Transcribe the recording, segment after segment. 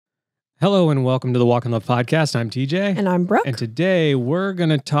Hello and welcome to the Walk in Love podcast. I'm TJ. And I'm Brooke. And today we're going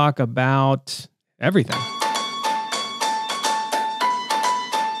to talk about everything.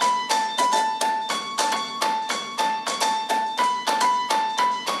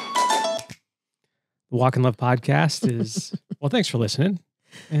 The Walk in Love podcast is, well, thanks for listening.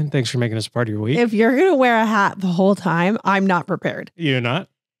 And thanks for making us a part of your week. If you're going to wear a hat the whole time, I'm not prepared. You're not?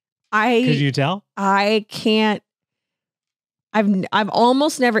 Could you tell? I can't. I've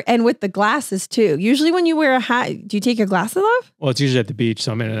almost never, and with the glasses too. Usually when you wear a hat, do you take your glasses off? Well, it's usually at the beach,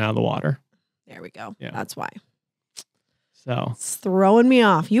 so I'm in and out of the water. There we go. Yeah. That's why. So it's throwing me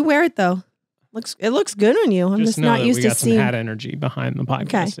off. You wear it though. It looks good on you. I'm just know not that used we to got seeing. some hat energy behind the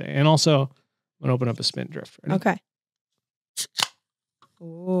podcast today. And also, I'm going to open up a spin drift. Ready? Okay.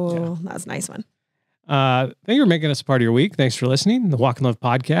 Oh, that's a nice one. Thank you for making us a part of your week. Thanks for listening. The Walk in Love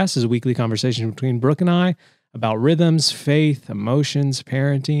podcast is a weekly conversation between Brooke and I about rhythms, faith, emotions,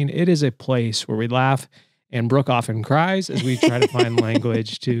 parenting. It is a place where we laugh and Brooke often cries as we try to find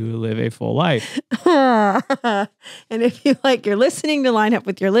language to live a full life. And if you like your listening to line up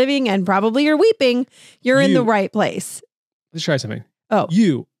with your living and probably your weeping, you're in the right place. Let's try something. Oh.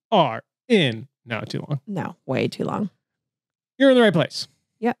 You are in. No, too long. No, way too long. You're in the right place.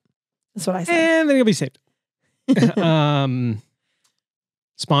 Yep. That's what I said. And then you'll be saved.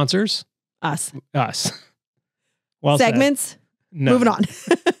 Sponsors. Us. Well segments. No. Moving on.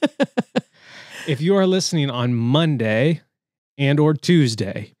 If you are listening on Monday and or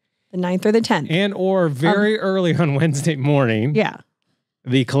Tuesday, the 9th or the 10th, and or very early on Wednesday morning,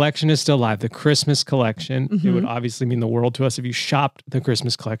 the collection is still live. The Christmas collection. It would obviously mean the world to us if you shopped the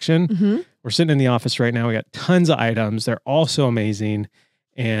Christmas collection. We're sitting in the office right now. We got tons of items. They're all so amazing.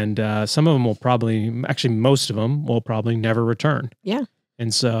 And some of them will probably, actually most of them will probably never return. Yeah.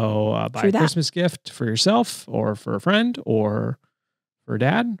 And so buy a Christmas gift for yourself or for a friend or for a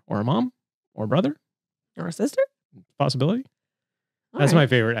dad or a mom or a brother. Or a sister. Possibility. That's my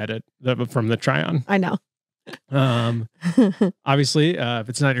favorite edit from the try-on. I know. Obviously, if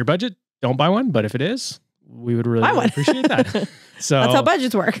it's not in your budget, don't buy one. But if it is, we would really appreciate that. So that's how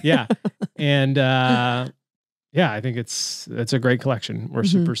budgets work. Yeah. And I think it's a great collection. We're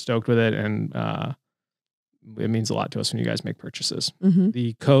super stoked with it. And it means a lot to us when you guys make purchases.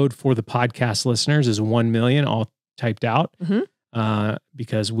 The code for the podcast listeners is 1 million, all typed out,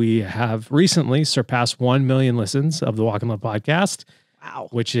 because we have recently surpassed 1 million listens of the Walk in Love podcast. Wow.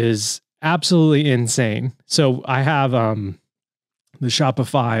 Which is absolutely insane. So I have the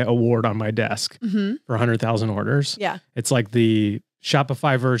Shopify award on my desk for 100,000 orders. Yeah. It's like the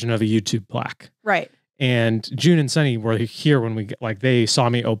Shopify version of a YouTube plaque. Right. And June and Sunny were here when they saw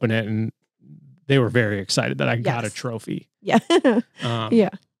me open it and they were very excited that I got a trophy. Yeah. Yeah.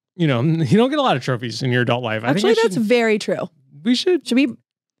 You know, you don't get a lot of trophies in your adult life. Actually, that's very true. Are we starting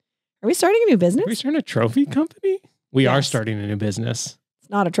a new business? Are we starting a trophy company? We are starting a new business. It's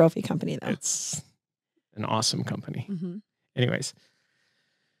not a trophy company though. It's an awesome company. Anyways,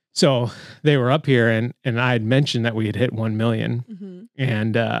 so they were up here and I had mentioned that we had hit 1 million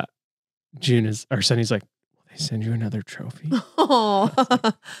and Sunny's like, will they send you another trophy? Oh,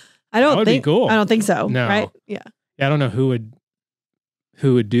 I don't think cool. I don't think so. No. Right? Yeah. Yeah. I don't know who would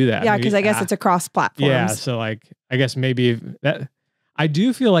do that. Yeah. Cause I guess it's across platforms. Yeah. So I guess maybe that I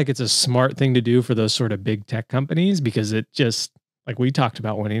do feel like it's a smart thing to do for those sort of big tech companies because it just, like we talked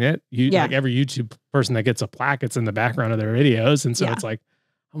about winning it. Like every YouTube person that gets a plaque, it's in the background of their videos. And so it's like,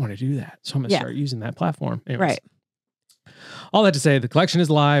 I want to do that. So I'm going to start using that platform. Anyways, right. All that to say, the collection is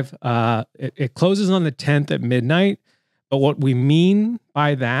live. It closes on the 10th at midnight. But what we mean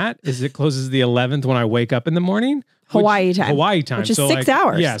by that is it closes the 11th when I wake up in the morning. Hawaii time. Which is 6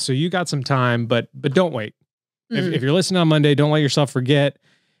 hours. Yeah. So you got some time, but don't wait. If you're listening on Monday, don't let yourself forget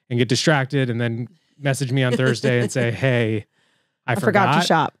and get distracted and then message me on Thursday and say, hey, I forgot to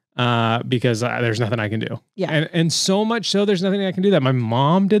shop. Because there's nothing I can do. Yeah. And so much so there's nothing I can do that. My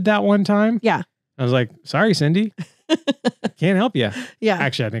mom did that one time. Yeah. I was like, sorry, Cindy. Can't help you. Yeah.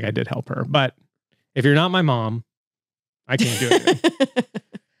 Actually, I think I did help her. But if you're not my mom, I can't do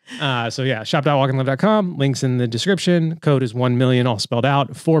anything. So yeah, shop.walkinlove.com. Links in the description. Code is 1 million, all spelled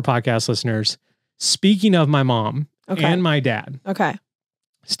out for podcast listeners. Speaking of my mom and my dad. Okay.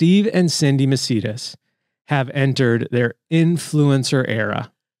 Steve and Cindy Mousetis have entered their influencer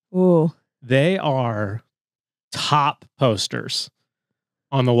era. Ooh. They are top posters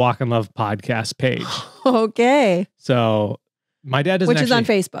on the Walk in Love podcast page. Okay. So my dad doesn't Which is on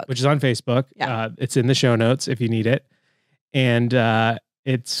Facebook. Which is on Facebook. Yeah. It's in the show notes if you need it. And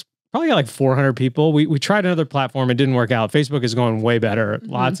it's probably got like 400 people. We tried another platform. It didn't work out. Facebook is going way better.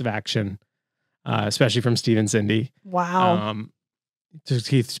 Lots of action, especially from Steve and Cindy. Wow.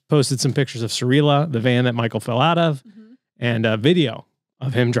 he posted some pictures of Cirilla, the van that Michael fell out of, and a video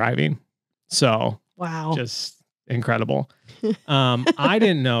of him driving. So wow, just incredible. I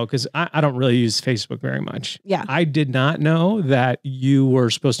didn't know because I don't really use Facebook very much. Yeah. I did not know that you were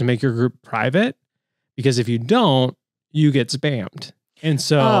supposed to make your group private because if you don't, you get spammed. And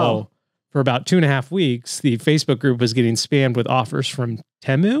so for about 2.5 weeks, the Facebook group was getting spammed with offers from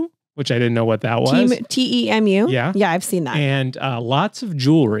Temu, which I didn't know what that was. T-E-M-U? Yeah. Yeah, I've seen that. And lots of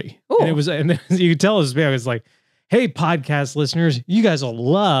jewelry. Ooh. And you could tell it was spam. It was like, hey, podcast listeners, you guys will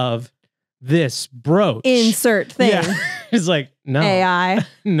love this brooch. Insert thing. Yeah. It's like, no. AI.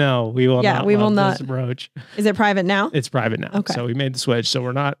 No, we will not. We will not. This brooch. Is it private now? It's private now. Okay. So we made the switch. So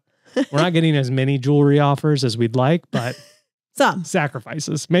we're not getting as many jewelry offers as we'd like, but some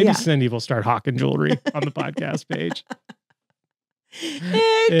sacrifices. Maybe Cindy will start hawking jewelry on the podcast page.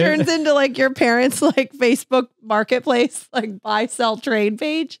 It turns into like your parents' like Facebook marketplace, like buy, sell, trade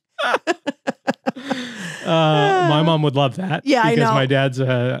page. My mom would love that. Yeah, because I know. My dad's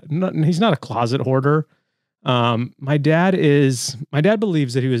he's not a closet hoarder. My dad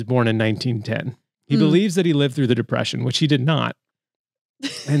believes that he was born in 1910. He believes that he lived through the Depression, which he did not.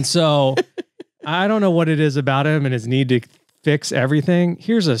 And so I don't know what it is about him and his need to fix everything.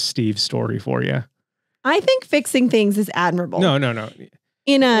 Here's a Steve story for you. I think fixing things is admirable. No.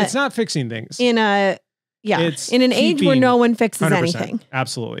 It's not fixing things. It's in an age where no one fixes 100%, anything.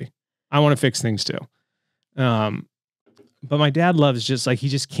 Absolutely. I want to fix things too. But my dad loves he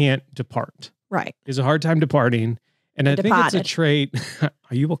just can't depart. Right. He has a hard time departing. And I think it's a trait.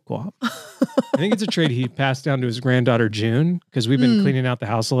 Are you a co-op? I think it's a trait he passed down to his granddaughter, June, because we've been cleaning out the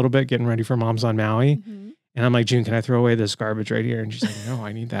house a little bit, getting ready for Moms on Maui. Mm-hmm. And I'm like, June, can I throw away this garbage right here? And she's like, no,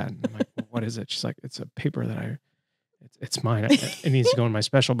 I need that. And I'm like, well, what is it? She's like, it's a paper that it's mine. It needs to go in my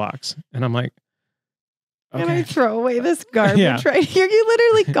special box. And I'm like, okay. Can I throw away this garbage right here? You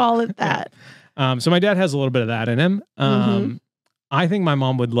literally call it that. So my dad has a little bit of that in him. I think my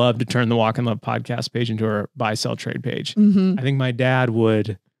mom would love to turn the Walk and Love podcast page into her buy, sell, trade page. I think my dad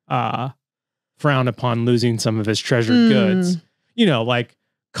would frown upon losing some of his treasured goods. You know, like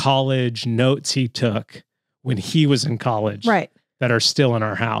college notes he took when he was in college. Right. That are still in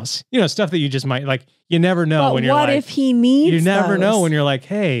our house. You know, stuff that you just might like, you never know but when you're like, what if he needs you never those? know when you're like,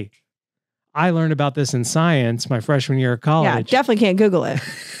 hey, I learned about this in science my freshman year of college. Yeah, definitely can't Google it.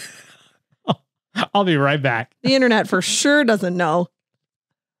 I'll be right back. The internet for sure doesn't know.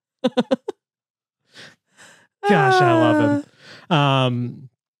 Gosh, I love him.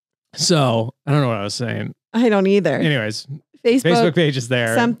 So I don't know what I was saying. I don't either. Anyways, Facebook page is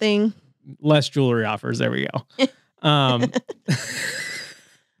there. Something. Less jewelry offers. There we go.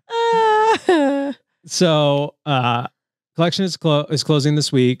 So collection is closing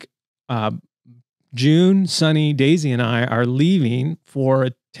this week. June, Sunny, Daisy, and I are leaving for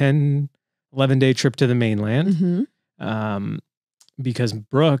a 11-day trip to the mainland. Because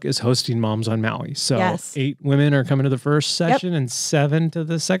Brooke is hosting Moms on Maui. So 8 women are coming to the first session and 7 to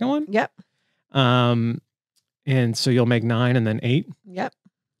the second one. Yep. And so you'll make 9 and then 8. Yep.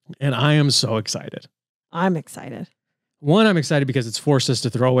 And I am so excited. I'm excited. One, I'm excited because it's forced us to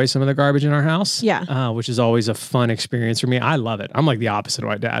throw away some of the garbage in our house. Yeah. Which is always a fun experience for me. I love it. I'm like the opposite of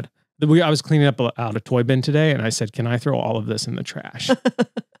my dad. I was cleaning up out a toy bin today and I said, can I throw all of this in the trash?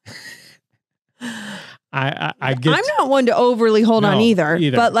 I'm not one to overly hold on either.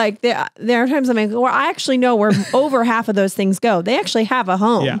 But like there are times I'm like, well, I actually know where over half of those things go. They actually have a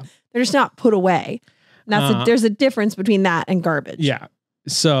home. Yeah. They're just not put away. And there's a difference between that and garbage. Yeah.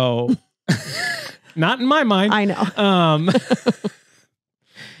 So not in my mind. I know.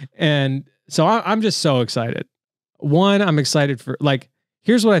 And so I'm just so excited. One, I'm excited for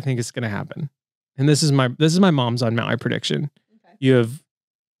here's what I think is going to happen. And this is my Moms on Maui prediction. Okay. You have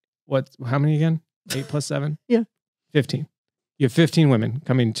how many again? 8 plus 7? Yeah. 15. You have 15 women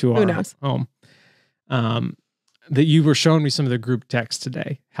coming to our home. That you were showing me some of the group texts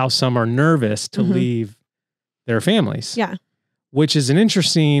today, how some are nervous to leave their families. Yeah. Which is an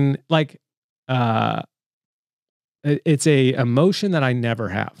interesting, it's a emotion that I never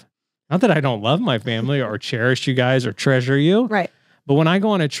have. Not that I don't love my family or cherish you guys or treasure you. Right. But when I go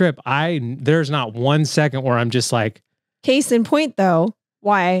on a trip, there's not 1 second where I'm just like. Case in point though,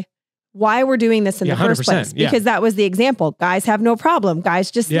 why we're doing this in the first place. Because that was the example. Guys have no problem.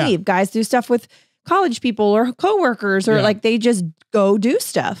 Guys just leave. Guys do stuff with college people or coworkers or they just go do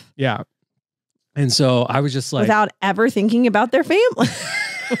stuff. Yeah. And so I was just like. Without ever thinking about their family.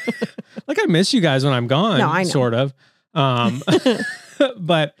 I miss you guys when I'm gone. No, I know. Sort of.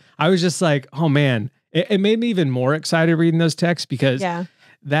 But I was just like, oh man, it made me even more excited reading those texts because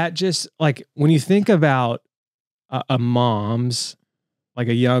that just when you think about a mom's like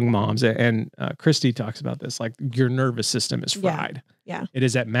a young mom's, and Christy talks about this, like your nervous system is fried. Yeah. It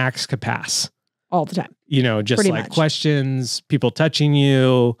is at max capacity. All the time. You know, just Pretty like much. Questions, people touching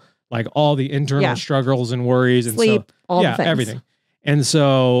you, like all the internal struggles and worries. Sleep, and so, all the things. Everything. And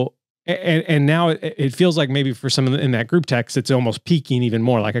so, and now it feels like maybe for some of in that group text, it's almost peaking even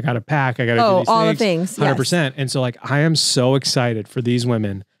more. Like I got to pack, I got to do these all things. the things. 100%. And so like, I am so excited for these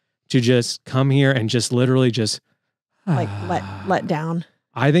women to just come here and just literally just like let down.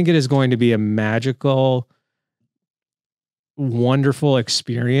 I think it is going to be a magical, wonderful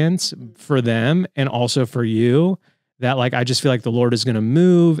experience for them and also for you, that like I just feel like the Lord is going to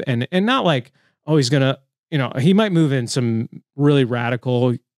move and not like, oh, he's going to, you know, he might move in some really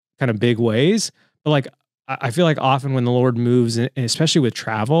radical kind of big ways, but like I feel like often when the Lord moves, and especially with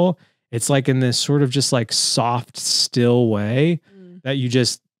travel, it's like in this sort of just like soft, still way that you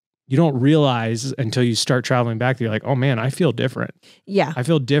don't realize until you start traveling back. You're like, oh man, I feel different. Yeah. I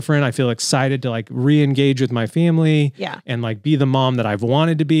feel different. I feel excited to like re-engage with my family. Yeah. And like be the mom that I've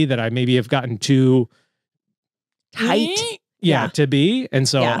wanted to be, that I maybe have gotten too tight. To be. And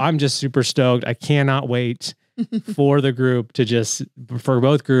so I'm just super stoked. I cannot wait for the group for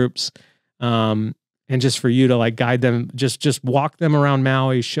both groups. And just for you to like guide them, just walk them around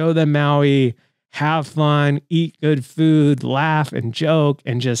Maui, show them Maui, have fun, eat good food, laugh and joke,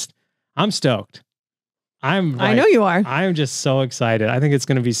 and just, I'm stoked. I know you are. I'm just so excited. I think it's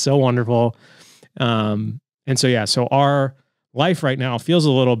going to be so wonderful. And so, so our life right now feels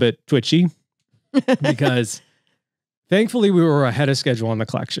a little bit twitchy because thankfully we were ahead of schedule on the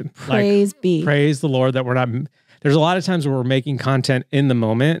collection. Praise the Lord that we're not, there's a lot of times where we're making content in the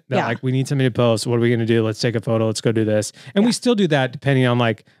moment that like, we need something to post. What are we going to do? Let's take a photo. Let's go do this. And we still do that depending on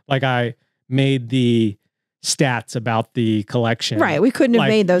like I made the stats about the collection. Right. We couldn't have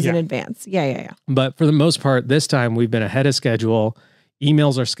made those in advance. Yeah. But for the most part, this time we've been ahead of schedule.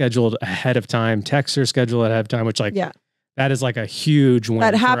 Emails are scheduled ahead of time. Texts are scheduled ahead of time, which like, that is like a huge win.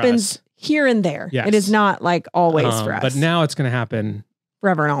 That happens here and there. Yes. It is not like always for us. But now it's going to happen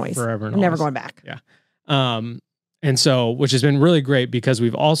forever and always. Never going back. Yeah. And so, which has been really great because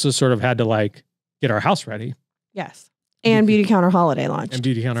we've also sort of had to like get our house ready. Yes. And Beauty Counter Holiday launch.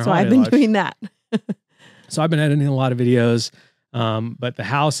 So I've been doing that. So I've been editing a lot of videos, but the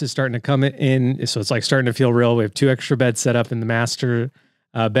house is starting to come in. So it's like starting to feel real. We have 2 extra beds set up in the master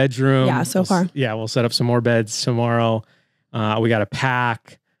bedroom. Yeah, so far. We'll set up some more beds tomorrow. We got to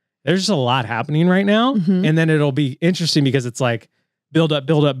pack. There's just a lot happening right now. Mm-hmm. And then it'll be interesting because it's like build up.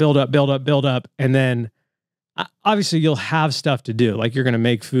 And then obviously you'll have stuff to do. Like you're going to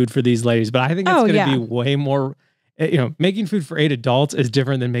make food for these ladies, but I think it's going to be way more, making food for 8 adults is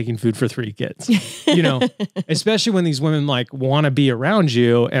different than making food for 3 kids, especially when these women like want to be around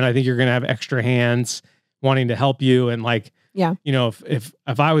you. And I think you're going to have extra hands wanting to help you. And like,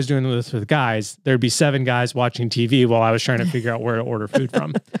 if I was doing this with guys, there'd be 7 guys watching TV while I was trying to figure out where to order food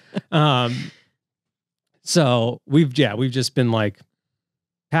from. So we've just been like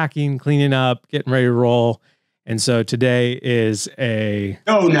packing, cleaning up, getting ready to roll. And so today is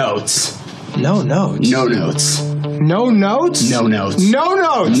no notes. No notes. No notes. No notes. No notes. No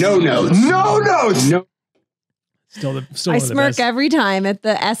notes. No notes. No notes. No. Still I smirk every time at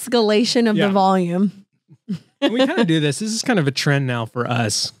the escalation of the volume. We kind of do this. This is kind of a trend now for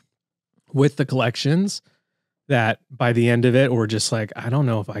us with the collections that by the end of it, we're just like, I don't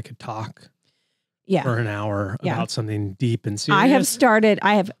know if I could talk for an hour about something deep and serious.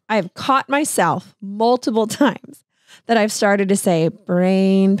 I have caught myself multiple times that I've started to say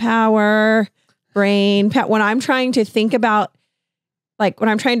brain power. When I'm trying to think about, like when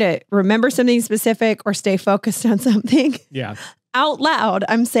I'm trying to remember something specific or stay focused on something out loud,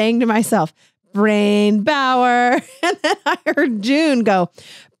 I'm saying to myself, brain power. And then I heard June go,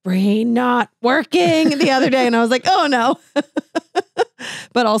 brain not working the other day. And I was like, oh no.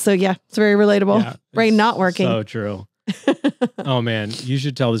 But also, it's very relatable. Yeah, brain not working. So true. Oh man, you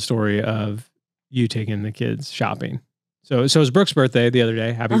should tell the story of you taking the kids shopping. So it was Brooke's birthday the other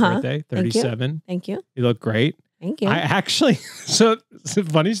day. Happy birthday, 37. Thank you. You look great. Thank you. I actually, so it's a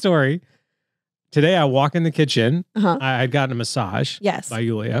funny story. Today I walk in the kitchen. I had gotten a massage by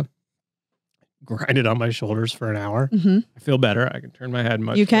Yulia. Grinded on my shoulders for an hour. Mm-hmm. I feel better. I can turn my head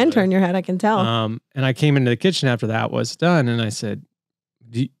much. You can turn your head. I can tell. And I came into the kitchen after that was done, and I said,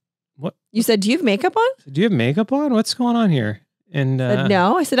 "What?" You said, "Do you have makeup on?" Do you have makeup on? What's going on here? And said,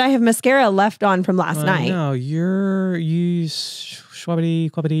 no, I said I have mascara left on from last night. No, you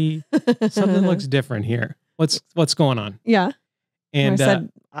schwabbity. Something looks different here. What's going on? Yeah. And I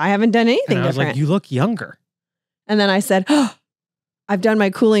said, I haven't done anything different. I was like, you look younger. And then I said, I've done my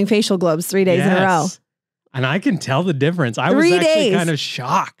cooling facial globes 3 days in a row. And I can tell the difference. I was actually kind of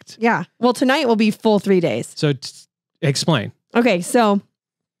shocked. Yeah. Well, tonight will be full 3 days. So explain. Okay. So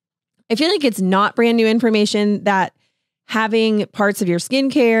I feel like it's not brand new information that having parts of your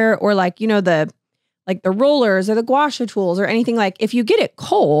skincare or like, you know, the rollers or the gua sha tools or anything, like if you get it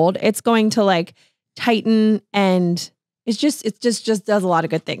cold, it's going to like tighten, and it just does a lot of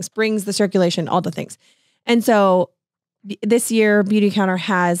good things, brings the circulation, all the things. And so this year Beauty Counter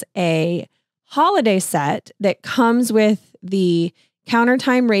has a holiday set that comes with the Counter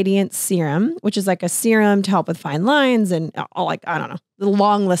Time Radiance Serum, which is like a serum to help with fine lines and all, like, I don't know, the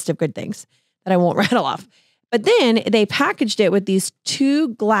long list of good things that I won't rattle off. But then they packaged it with these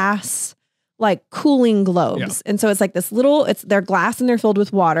 2 glass like cooling globes. Yeah. And so it's like this little, they're glass and they're filled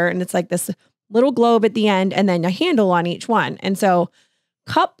with water, and it's like this little globe at the end and then a handle on each one. And so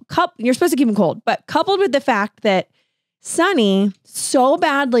cup, you're supposed to keep them cold, but coupled with the fact that Sunny so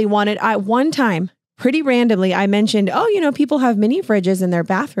badly wanted, one time, pretty randomly, I mentioned, oh, you know, people have mini fridges in their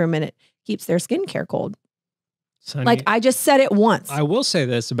bathroom and it keeps their skincare cold. Sunny, like I just said it once. I will say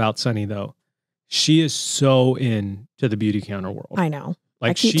this about Sunny though. She is so into the Beauty Counter world. I know.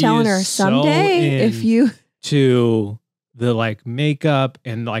 Like I keep telling her someday if you to the like makeup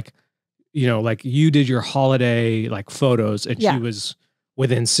and like, you know, like you did your holiday like photos and she was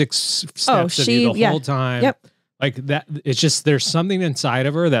within 6 steps of you the whole time. Yep. Like that, it's just, there's something inside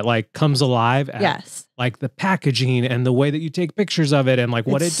of her that like comes alive at like the packaging and the way that you take pictures of it and like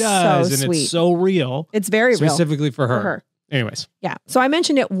what it does. So and sweet. It's so real. It's very real. Specifically for her. Anyways. Yeah. So I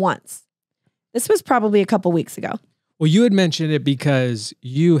mentioned it once. This was probably a couple weeks ago. Well, you had mentioned it because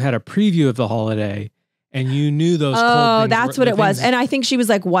you had a preview of the holiday and you knew those cold things. Oh, that's what it was. And I think she was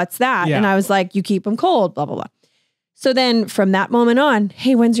like, what's that? Yeah. And I was like, you keep them cold, blah, blah, blah. So then from that moment on,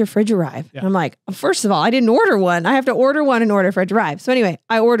 hey, when's your fridge arrive? Yeah. And I'm like, first of all, I didn't order one. I have to order one in order for it to arrive. So anyway,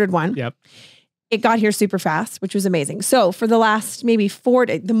 I ordered one. Yep. It got here super fast, which was amazing. So for the last maybe 4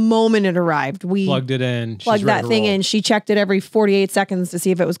 days, the moment it arrived, we plugged it in, plugged that thing in. She checked it every 48 seconds to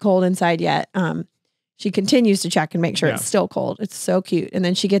see if it was cold inside yet. She continues to check and make sure it's still cold. It's so cute. And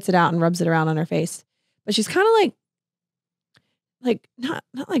then she gets it out and rubs it around on her face. But she's kind of like not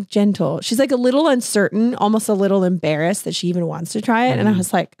like gentle. She's like a little uncertain, almost a little embarrassed that she even wants to try it. And I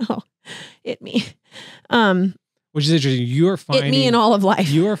was like, oh, it me. Which is interesting. You are finding it me in all of life.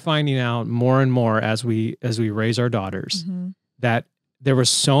 You are finding out more and more as we raise our daughters that there was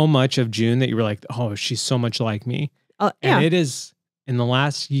so much of June that you were like, oh, she's so much like me. And it is in the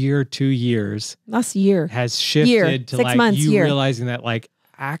last year, 2 years. Last year has shifted to 6 like months, you realizing that like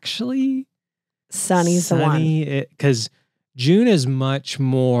actually Sunny's the one. Because June is much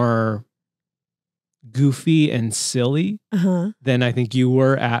more goofy and silly than I think you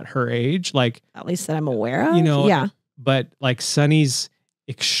were at her age. Like at least that I'm aware of. You know, yeah. But like Sunny's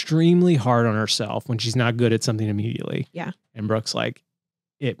extremely hard on herself when she's not good at something immediately. Yeah. And Brooke's like,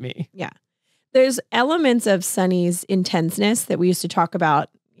 it me. Yeah. There's elements of Sunny's intenseness that we used to talk about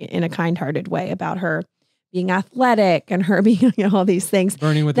in a kind-hearted way about her being athletic and her being, you know, all these things.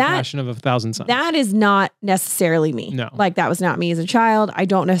 Burning with the passion of 1,000 suns. That is not necessarily me. No. Like that was not me as a child. I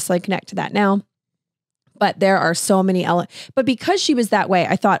don't necessarily connect to that now. But there are so many elements. But because she was that way,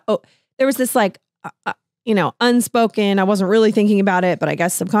 I thought, oh, there was this like, you know, unspoken, I wasn't really thinking about it, but I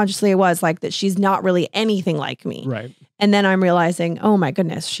guess subconsciously it was like that she's not really anything like me. Right. And then I'm realizing, oh my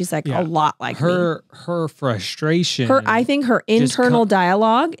goodness, she's like a lot like me. Her frustration. I think her internal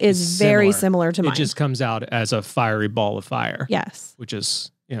dialogue is very similar to mine. It just comes out as a fiery ball of fire. Yes. Which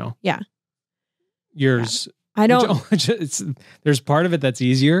is, you know. Yeah. Yours. Yeah. I don't. There's part of it that's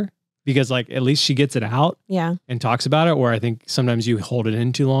easier because like at least she gets it out. Yeah. And talks about it, where I think sometimes you hold it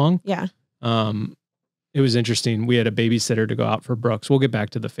in too long. Yeah. It was interesting. We had a babysitter to go out for Brooks. We'll get back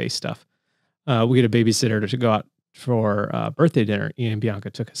to the face stuff. We had a babysitter to go out for birthday dinner. Ian and Bianca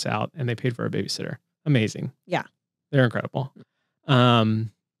took us out and they paid for a babysitter. Amazing. Yeah. They're incredible. And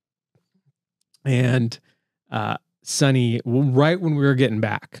Sunny, right when we were getting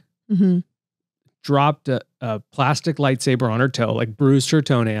back, dropped a plastic lightsaber on her toe, like bruised her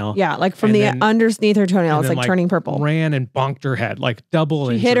toenail. Yeah, like from the underneath her toenail, it's like turning purple. Ran and bonked her head, like double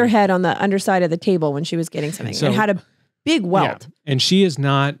injury. She hit her head on the underside of the table when she was getting something. So, and had a big welt. Yeah. And she is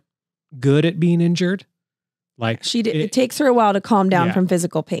not good at being injured. Like it takes her a while to calm down from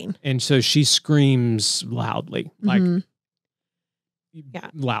physical pain. And so she screams loudly, like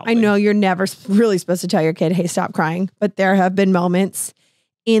loudly. I know you're never really supposed to tell your kid, hey, stop crying. But there have been moments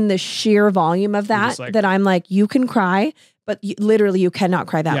in the sheer volume of that, that I'm like, you can cry, but literally you cannot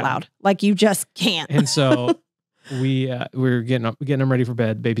cry that loud. Like you just can't. And so we're getting them ready for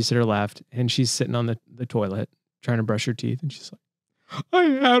bed. Babysitter left and she's sitting on the toilet trying to brush her teeth. And she's like, I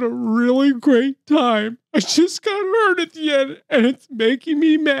had a really great time. I just got hurt at the end and it's making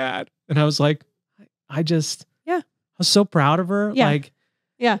me mad. And I was like, I was so proud of her. Yeah. Like,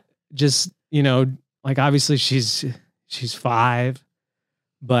 just, like obviously she's 5,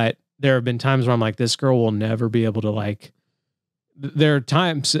 but there have been times where I'm like, this girl will never be able to like, there are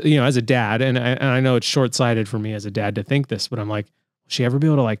times, as a dad, and I know it's short-sighted for me as a dad to think this, but I'm like, will she ever be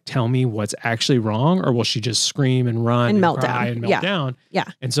able to like tell me what's actually wrong, or will she just scream and run and melt cry down? and melt down? Yeah.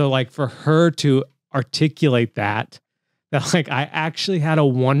 And so like for her to articulate that like I actually had a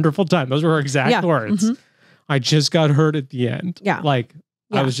wonderful time. Those were her exact words. I just got hurt at the end. Yeah. Like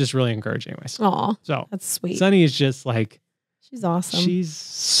I was just really encouraging myself. Aw, so that's sweet. Sunny is just like, she's awesome. She's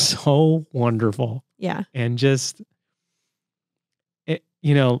so wonderful. Yeah. And just, I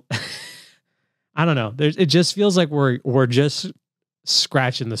don't know. It just feels like we're just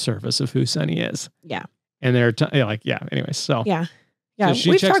scratching the surface of who Sunny is. Yeah. And they're anyways. So yeah. Yeah.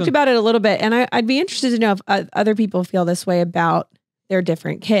 So we've talked about it a little bit, and I'd be interested to know if other people feel this way about their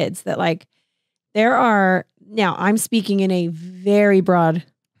different kids, that like there are, now I'm speaking in a very broad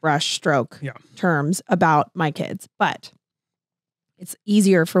brush stroke terms about my kids, but it's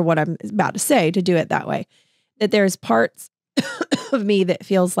easier for what I'm about to say to do it that way. That there's parts of me that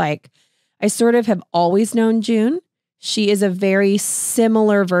feels like I sort of have always known June. She is a very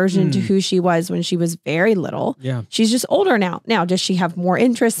similar version to who she was when she was very little. Yeah. She's just older now. Now, does she have more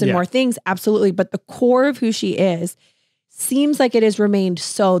interests and more things? Absolutely. But the core of who she is seems like it has remained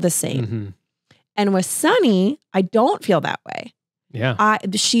so the same. And with Sunny, I don't feel that way. Yeah.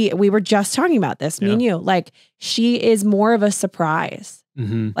 We were just talking about this, me and you. Like, she is more of a surprise.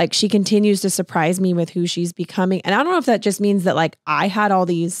 Like, she continues to surprise me with who she's becoming. And I don't know if that just means that like I had all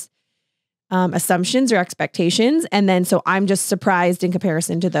these assumptions or expectations, and then so I'm just surprised in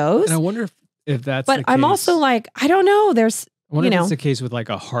comparison to those. And I wonder if that's but the I'm case. Also like, I don't know. There's, I wonder if it's the case with like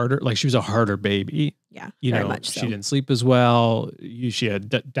she was a harder baby. Yeah, very much so. She didn't sleep as well. She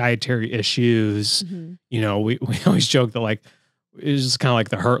had dietary issues. We always joke that like it was just kind of like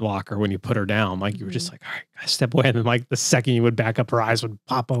the Hurt Locker when you put her down. Like you were just like, all right, guys, step away, and then like the second you would back up, her eyes would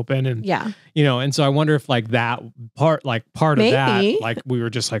pop open, and and so I wonder if like that part of that, like we were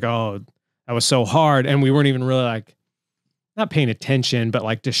just like, oh, that was so hard, and we weren't even really like not paying attention, but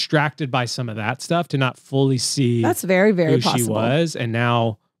like distracted by some of that stuff to not fully see that's very, very who possible. She was. And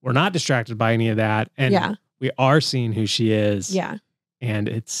now we're not distracted by any of that. And we are seeing who she is. Yeah. And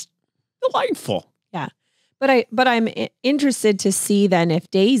it's delightful. Yeah. But I'm interested to see then if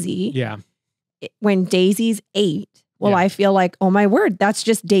Daisy, when Daisy's 8, I feel like, oh my word, that's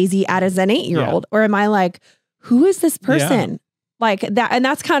just Daisy as an 8-year-old. Or am I like, who is this person? Like that, and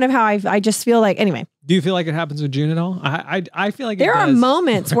that's kind of how I just feel like. Anyway, do you feel like it happens with June at all? I feel like there are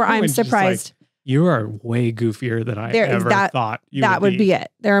moments where I'm surprised. Like, you are way goofier than I ever thought you would be. That would be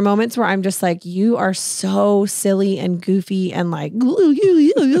it. There are moments where I'm just like, you are so silly and goofy and like,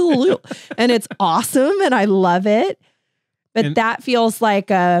 and it's awesome and I love it. But that feels like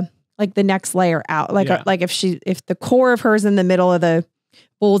the next layer out. Like if the core of her's in the middle of the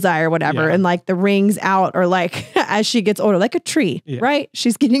bullseye or whatever, and like the rings out, or like as she gets older, like a tree, right?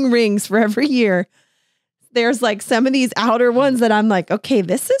 She's getting rings for every year. There's like some of these outer ones that I'm like, okay,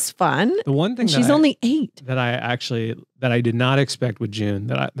 this is fun. The one thing she's only 8 that I did not expect with June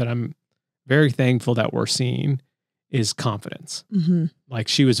that I'm very thankful that we're seeing is confidence. Like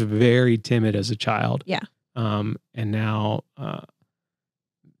she was very timid as a child. Yeah. And now,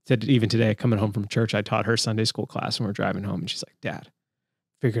 even today, coming home from church, I taught her Sunday school class and we're driving home and she's like, Dad,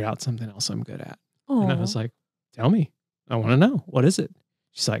 figured out something else I'm good at. Aww. And I was like, tell me, I want to know. What is it?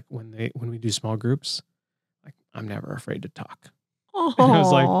 She's like, when we do small groups, like I'm never afraid to talk. And I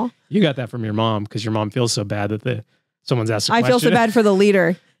was like, you got that from your mom, because your mom feels so bad that someone's asked a question. I feel so bad for the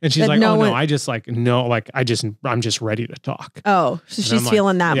leader. And she's like, I'm just ready to talk. Oh, so she's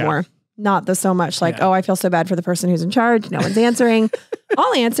feeling that more. Not so much like, oh, I feel so bad for the person who's in charge. No one's answering.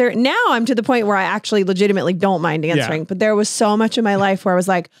 I'll answer. Now I'm to the point where I actually legitimately don't mind answering. But there was so much in my life where I was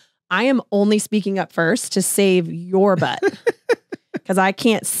like, I am only speaking up first to save your butt. Because I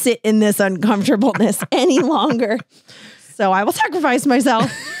can't sit in this uncomfortableness any longer. So I will sacrifice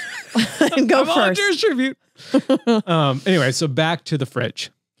myself and go first. Tribute. Anyway, so back to the fridge.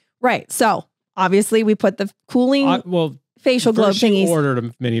 Right. So obviously we put the cooling facial globe thingies. She ordered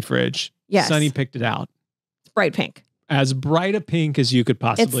a mini fridge. Yes. Sunny picked it out. It's bright pink. As bright a pink as you could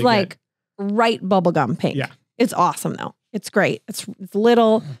possibly get. It's like right bubblegum pink. Yeah. It's awesome though. It's great. It's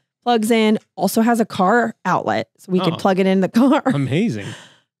little, plugs in, also has a car outlet. So we could plug it in the car. Amazing.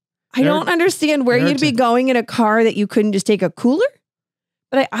 I don't understand where you'd be going in a car that you couldn't just take a cooler.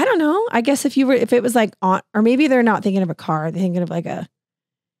 But I don't know. I guess if it was like on, or maybe they're not thinking of a car, they're thinking of like a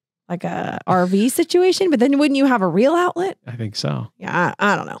RV situation, but then wouldn't you have a real outlet? I think so. Yeah,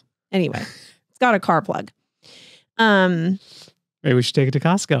 I don't know. Anyway, it's got a car plug. Maybe we should take it to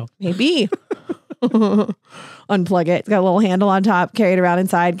Costco. Maybe. Unplug it. It's got a little handle on top, carry it around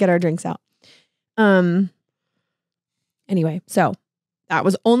inside, get our drinks out. Anyway, so that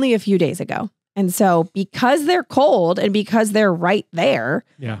was only a few days ago. And so because they're cold and because they're right there,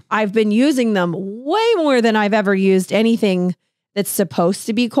 I've been using them way more than I've ever used anything that's supposed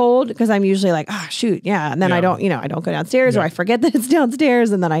to be cold, because I'm usually like, shoot. Yeah. And then I don't go downstairs, or I forget that it's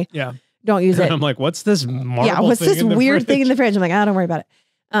downstairs, and then I don't use it. I'm like, what's this marble what's this weird thing in the fridge? I'm like, don't worry about it.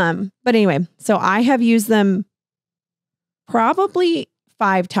 But anyway, so I have used them probably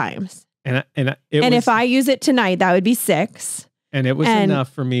 5 times. And if I use it tonight, that would be 6. And it was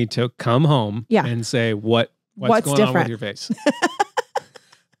enough for me to come home and say, what's going different on with your face?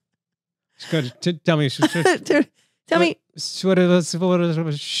 Tell me. Tell me. Shorty,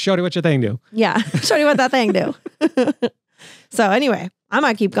 what your thing do? Yeah. Shorty, what that thing do? So anyway, I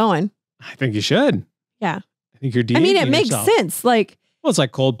might keep going. I think you should. Yeah. I think you're I mean, it makes sense. Like, well, it's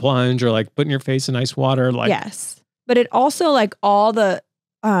like cold plunge, or like putting your face in ice water. Like, yes. But it also, like, all the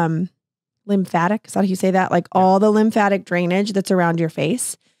lymphatic, is that how you say that? Like all the lymphatic drainage that's around your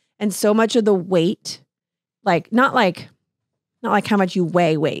face, and so much of the weight, like not like how much you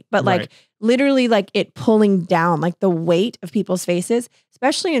weigh weight, but like literally like it pulling down, like the weight of people's faces,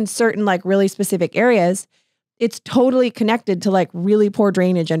 especially in certain like really specific areas. It's totally connected to like really poor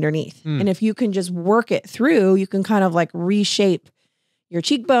drainage underneath. And if you can just work it through, you can kind of like reshape your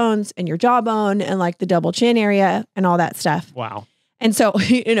cheekbones and your jawbone and like the double chin area and all that stuff. Wow. And so,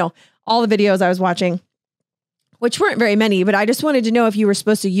 all the videos I was watching, which weren't very many, but I just wanted to know if you were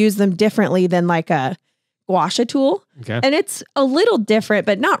supposed to use them differently than like a gua sha tool. Okay. And it's a little different,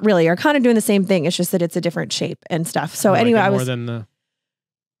 but not really. You're kind of doing the same thing. It's just that it's a different shape and stuff. So anyway, I was more than the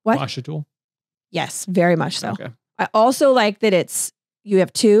gua sha tool. Yes, very much so. Okay. I also like that you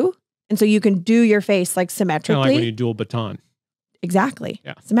have 2, and so you can do your face like symmetrically. Kind of like when you dual baton. Exactly.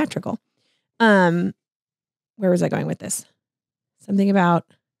 Yeah. Symmetrical. Where was I going with this? Something about,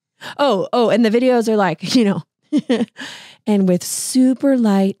 and the videos are like, and with super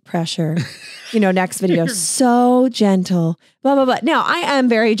light pressure, next video, so gentle, blah, blah, blah. Now I am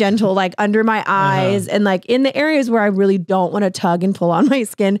very gentle, like under my eyes and like in the areas where I really don't want to tug and pull on my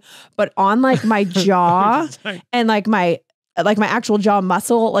skin, but on like my jaw and like my actual jaw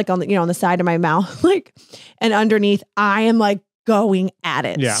muscle, like on the, on the side of my mouth, like, and underneath, I am like going at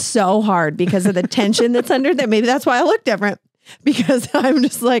it so hard because of the tension that's under there. Maybe that's why I look different, because I'm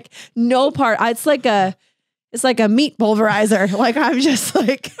just like no part. It's like a meat pulverizer. Like I'm just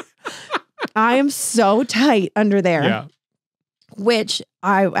like, I am so tight under there, which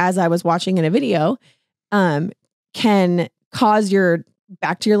as I was watching in a video, can cause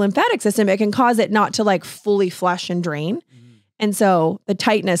back to your lymphatic system. It can cause it not to like fully flush and drain. And so the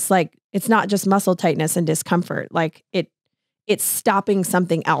tightness, like it's not just muscle tightness and discomfort, like it's stopping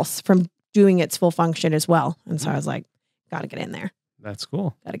something else from doing its full function as well. And so I was like, got to get in there. That's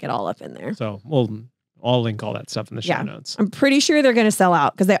cool. Got to get all up in there. So I'll link all that stuff in the show notes. I'm pretty sure they're going to sell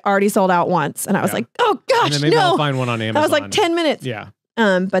out because they already sold out once. And I was like, oh gosh, and then maybe I'll find one on Amazon. That was like 10 minutes. Yeah.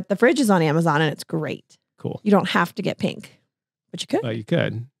 But the fridge is on Amazon and it's great. Cool. You don't have to get pink, but you could. But you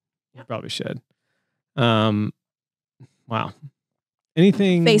could. You probably should. Wow.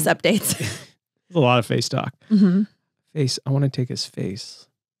 Anything? Face updates. There's a lot of face talk. Mm-hmm. I want to take his face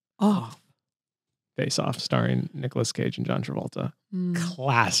off. Face Off, starring Nicolas Cage and John Travolta.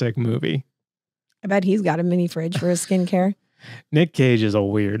 Classic movie. I bet he's got a mini fridge for his skincare. Nick Cage is a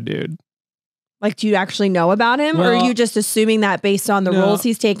weird dude. Like, do you actually know about him, or are you just assuming that based on the roles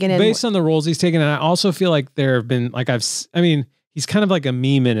he's taken? Based on the roles he's taken, and I also feel like there have been he's kind of like a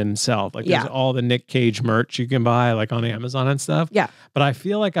meme in himself. Like there's all the Nick Cage merch you can buy like on Amazon and stuff. Yeah. But I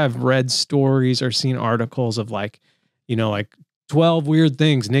feel like I've read stories or seen articles of like 12 weird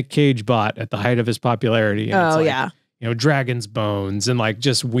things Nick Cage bought at the height of his popularity. And dragon's bones and like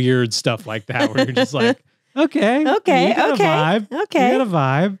just weird stuff like that where you're just like, okay. You got a vibe. Okay. You got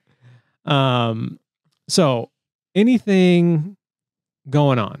a vibe. So anything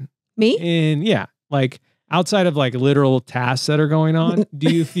going on? Me? Like outside of like literal tasks that are going on,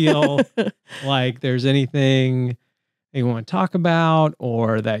 do you feel like there's anything you want to talk about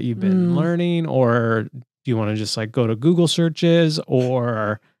or that you've been learning, or do you want to just like go to Google searches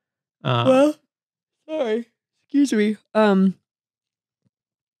or sorry. Excuse me. I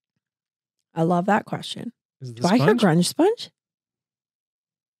love that question. Do I hear grunge sponge?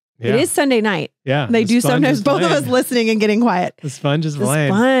 It is Sunday night. Yeah. They do sometimes both of us listening and getting quiet. The sponge is the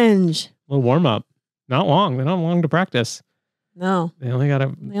playing. Sponge. A little warm up. Not long. They don't have long to practice. No. They only got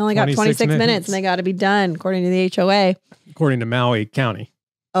 26 minutes and they got to be done according to the HOA. According to Maui County.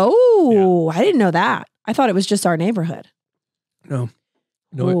 Oh, I didn't know that. I thought it was just our neighborhood. No,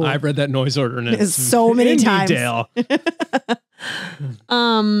 I've read that noise ordinance so many times. Detail.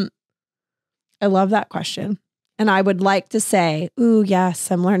 I love that question. And I would like to say, ooh,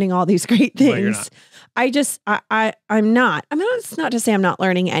 yes, I'm learning all these great things. I'm not. I mean, it's not to say I'm not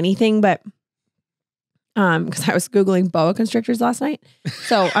learning anything, but because I was Googling boa constrictors last night.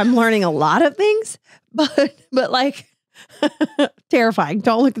 So I'm learning a lot of things, but like terrifying.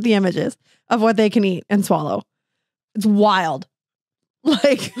 Don't look at the images of what they can eat and swallow. It's wild.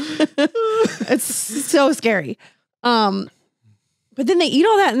 Like it's so scary. But then they eat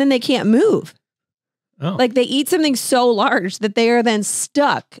all that and then they can't move. Oh. Like they eat something so large that they are then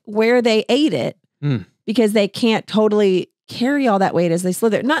stuck where they ate it because they can't totally carry all that weight as they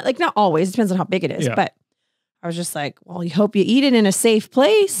slither. Not always. It depends on how big it is. Yeah. But I was just like, well, you hope you eat it in a safe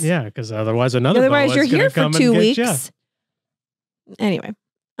place. Yeah, because otherwise you're here for 2 weeks. Anyway,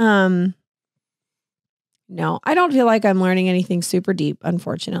 no, I don't feel like I'm learning anything super deep,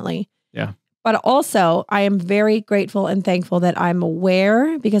 unfortunately. Yeah. But also, I am very grateful and thankful that I'm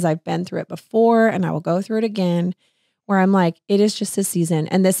aware because I've been through it before and I will go through it again where I'm like, it is just a season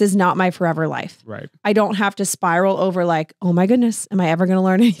and this is not my forever life. Right. I don't have to spiral over like, oh my goodness, am I ever going to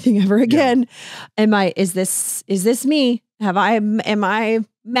learn anything ever again? Yeah. Is this me? Am I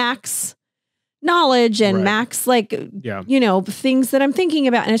max knowledge and max things that I'm thinking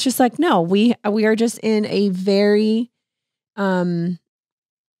about? And it's just like, no, we are just in a very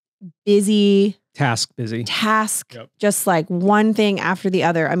busy task, yep. Just like one thing after the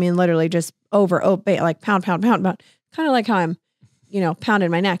other. I mean, literally just like pound, kind of like how I'm,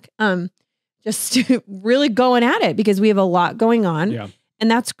 pounding my neck. Just really going at it because we have a lot going on and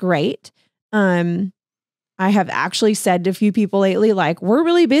that's great. I have actually said to a few people lately, like, we're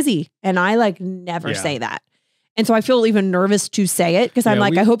really busy. And I like never say that. And so I feel even nervous to say it because I'm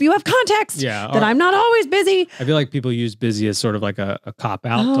like, I hope you have context that I'm not always busy. I feel like people use busy as sort of like a cop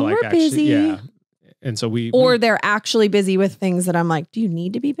out to like actually, busy. Yeah. And so they're actually busy with things that I'm like, do you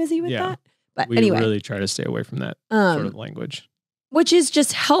need to be busy with that? But we anyway, really try to stay away from that sort of language, which is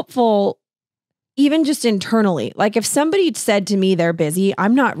just helpful. Even just internally, like if somebody said to me they're busy,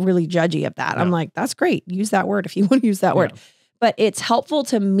 I'm not really judgy of that. No. I'm like, that's great. Use that word if you want to use that word. But it's helpful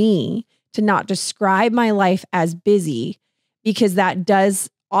to me to not describe my life as busy because that does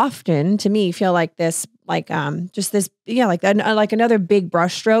often to me feel like this, like just this, like another big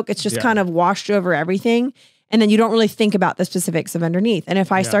brush stroke. It's just kind of washed over everything. And then you don't really think about the specifics of underneath. And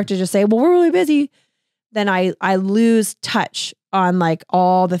if I start to just say, well, we're really busy, then I lose touch on like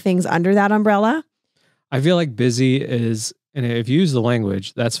all the things under that umbrella. I feel like busy is, and if you use the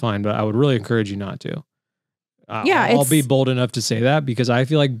language, that's fine, but I would really encourage you not to. I'll be bold enough to say that because I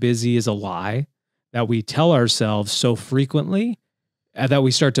feel like busy is a lie that we tell ourselves so frequently that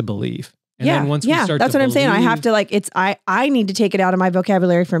we start to believe. And then once we start that's to what I'm saying. I have to like, I need to take it out of my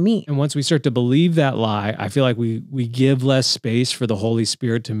vocabulary for me. And once we start to believe that lie, I feel like we give less space for the Holy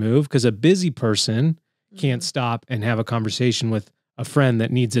Spirit to move because a busy person can't stop and have a conversation with a friend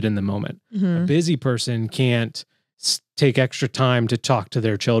that needs it in the moment. A busy person can't take extra time to talk to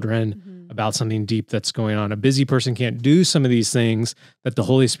their children about something deep that's going on. A busy person can't do some of these things that the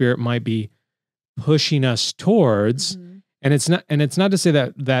Holy Spirit might be pushing us towards. And it's not to say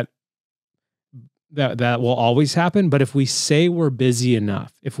that will always happen, but if we say we're busy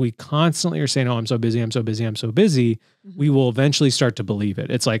enough, if we constantly are saying, oh, I'm so busy, we will eventually start to believe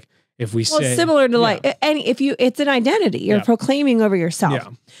it. It's like, if we say, it's similar to like, and it's an identity you're proclaiming over yourself. Yeah.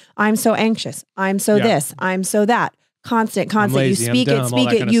 I'm so anxious. I'm so this, I'm so that. Constant. Lazy, you speak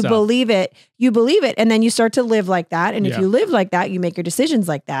it, you believe it. And then you start to live like that. And if you live like that, you make your decisions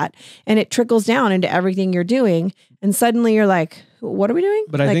like that. And it trickles down into everything you're doing. And suddenly you're like, what are we doing?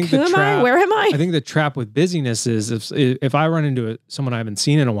 But I like, think who am I? Where am I? I think the trap with busyness is if I run into someone I haven't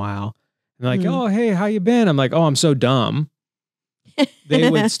seen in a while and they're like, oh, hey, how you been? I'm like, oh, I'm so dumb. They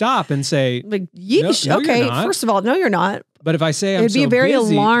would stop and say, like, yeesh, no, okay, first of all, no, you're not. But if I say I'm so busy. It'd be very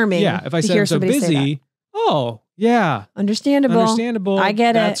alarming. Yeah, if I say I'm so busy, oh, yeah. Understandable. I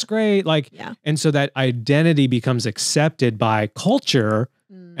get That's great. Like, and so that identity becomes accepted by culture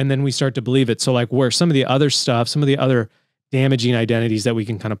and then we start to believe it. So like where some of the other stuff, some of the other damaging identities that we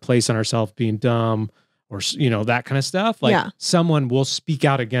can kind of place on ourselves being dumb or, that kind of stuff, like someone will speak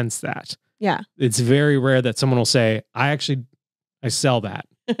out against that. Yeah. It's very rare that someone will say, I sell that,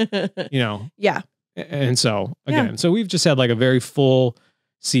 Yeah. And so again, so we've just had like a very full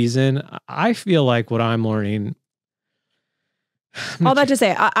season, I feel like what I'm learning. All that to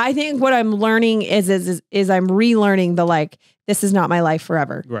say, I think what I'm learning is I'm relearning the like, this is not my life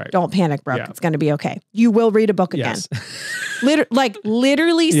forever. Right. Don't panic, Brooke. Yeah. It's going to be okay. You will read a book again. Yes.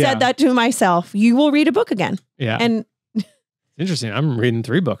 Literally said that to myself. You will read a book again. Yeah. And interesting. I'm reading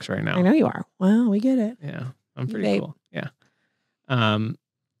 3 books right now. I know you are. Well, we get it. Yeah. I'm pretty cool. Yeah.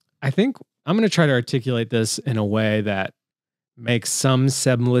 I think I'm going to try to articulate this in a way that makes some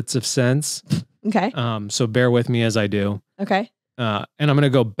semblance of sense. Okay. So bear with me as I do. Okay. And I'm going to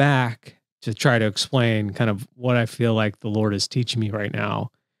go back to try to explain kind of what I feel like the Lord is teaching me right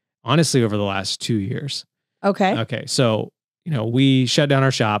now, honestly, over the last 2 years. Okay. Okay. So, we shut down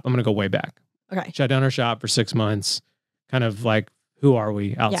our shop. I'm going to go way back. Okay. Shut down our shop for 6 months. Kind of like, who are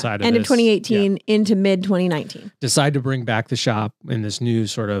we outside of this? End of 2018 into mid 2019. Decide to bring back the shop in this new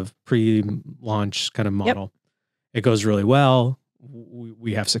sort of pre-launch kind of model. Yep. It goes really well.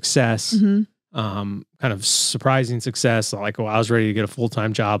 We have success. Mm-hmm. Kind of surprising success. Like, I was ready to get a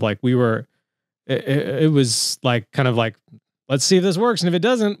full-time job. Like it was like, kind of like, let's see if this works. And if it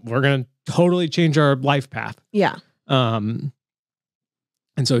doesn't, we're going to totally change our life path. Yeah. And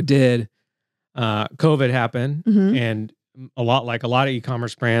so it did. COVID happened, and a lot of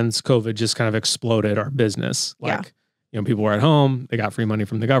e-commerce brands, COVID just kind of exploded our business. Like, people were at home, they got free money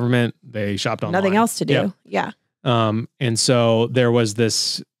from the government, they shopped online. Nothing else to do. Yeah. And so there was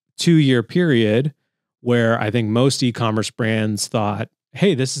this 2-year period where I think most e-commerce brands thought,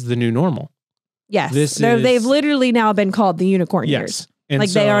 hey, this is the new normal. Yes. They've literally now been called the unicorn years. And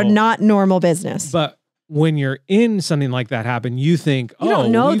like, they are not normal business. But when you're in something like that happen, you think, we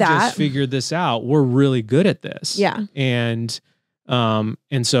just figured this out. We're really good at this. Yeah. And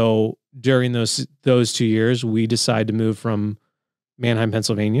so during those 2 years, we decided to move from Manheim,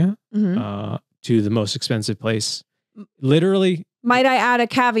 Pennsylvania, to the most expensive place. Literally. Might I add a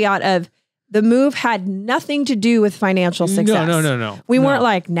caveat of the move had nothing to do with financial success. No. We weren't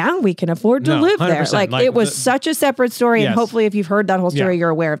like, now we can afford to live there. Like it was such a separate story. And hopefully if you've heard that whole story, you're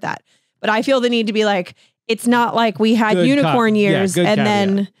aware of that. But I feel the need to be like, it's not like we had unicorn years and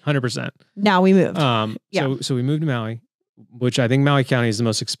then 100%. Now we moved. So we moved to Maui, which I think Maui County is the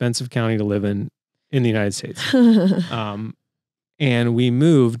most expensive county to live in the United States. And we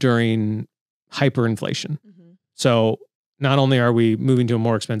moved during hyperinflation. So not only are we moving to a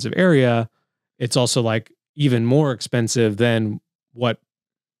more expensive area, it's also like even more expensive than what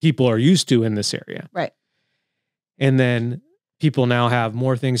people are used to in this area. Right. And then people now have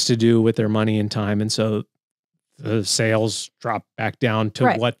more things to do with their money and time. And so the sales drop back down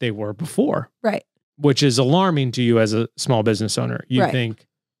to what they were before. Right. Which is alarming to you as a small business owner. You think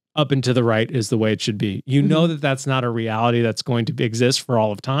up and to the right is the way it should be. You know that that's not a reality that's going to exist for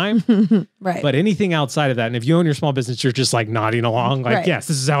all of time. Right. But anything outside of that, and if you own your small business, you're just like nodding along, like, yes,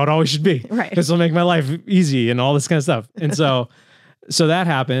 this is how it always should be. Right. This will make my life easy and all this kind of stuff. And so that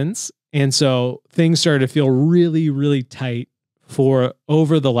happens. And so things started to feel really, really tight for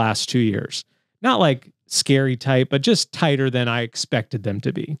over the last 2 years. Not like scary tight, but just tighter than I expected them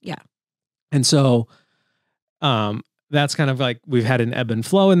to be. Yeah. And so, that's kind of like, we've had an ebb and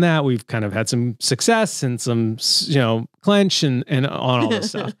flow in that. We've kind of had some success and some, clench and on all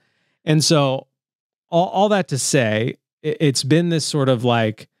this stuff. And so all that to say, it's been this sort of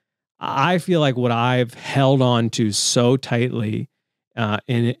like, I feel like what I've held on to so tightly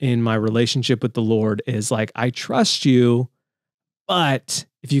in my relationship with the Lord is like, I trust you, but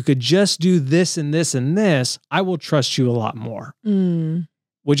if you could just do this and this and this, I will trust you a lot more,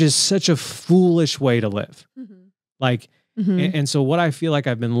 which is such a foolish way to live. Like, and so what I feel like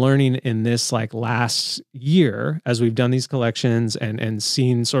I've been learning in this like last year, as we've done these collections and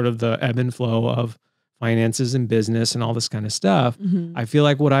seen sort of the ebb and flow of finances and business and all this kind of stuff, I feel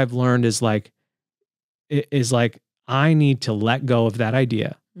like what I've learned is like I need to let go of that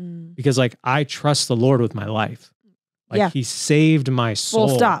idea because like I trust the Lord with my life. Like he saved my soul.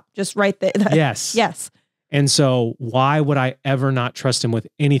 Full stop. Just right there. Yes. Yes. And so why would I ever not trust him with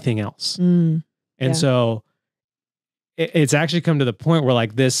anything else? And so it's actually come to the point where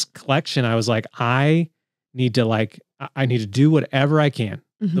like this collection, I was like, I need to do whatever I can.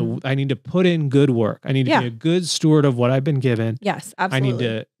 I need to put in good work. I need to be a good steward of what I've been given. Yes, absolutely.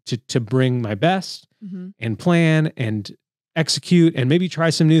 I need to bring my best and plan and execute and maybe try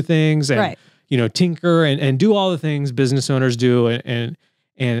some new things and, tinker and do all the things business owners do and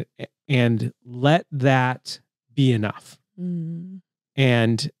let that be enough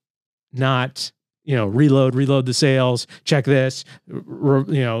and not, reload the sales, check this,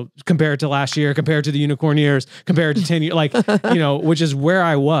 compare it to last year, compare it to the unicorn years, compare it to 10 years, like, which is where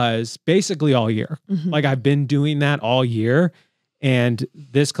I was basically all year. Like I've been doing that all year. And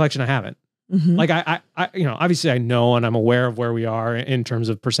this collection, I haven't. Like I, obviously I know and I'm aware of where we are in terms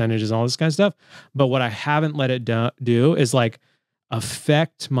of percentages and all this kind of stuff. But what I haven't let it do is like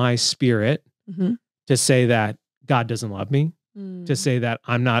affect my spirit to say that God doesn't love me, to say that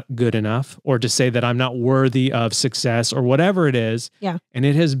I'm not good enough, or to say that I'm not worthy of success or whatever it is. Yeah. And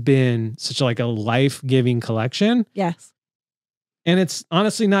it has been such like a life-giving collection. Yes. And it's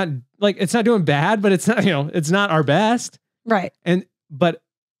honestly not like, it's not doing bad, but it's not, it's not our best. Right. But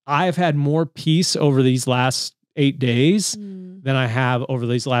I've had more peace over these last 8 days than I have over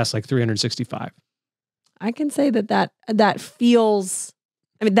these last like 365. I can say that feels,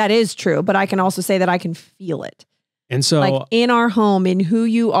 I mean, that is true, but I can also say that I can feel it. And so like in our home, in who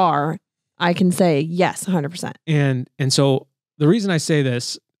you are, I can say yes, 100%. And so the reason I say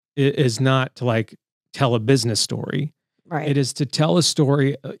this is not to like tell a business story. Right. It is to tell a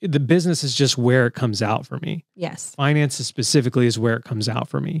story. The business is just where it comes out for me. Yes. Finances specifically is where it comes out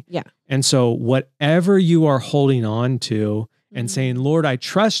for me. Yeah. And so whatever you are holding on to and saying, Lord, I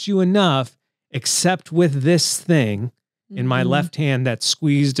trust you enough, except with this thing in my left hand that's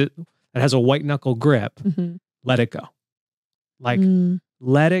squeezed, that has a white knuckle grip, let it go. Like,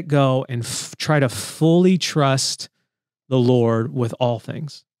 let it go and try to fully trust the Lord with all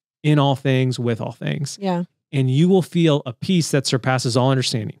things, in all things, with all things. Yeah. And you will feel a peace that surpasses all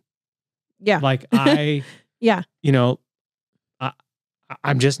understanding. Yeah. Like yeah.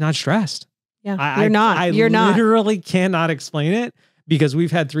 I'm just not stressed. Yeah. You're not. I literally cannot explain it because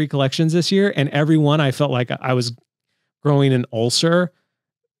we've had 3 collections this year and every one I felt like I was growing an ulcer,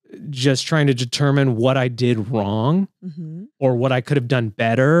 just trying to determine what I did wrong or what I could have done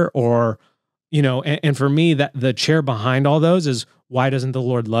better or, and for me that the chair behind all those is why doesn't the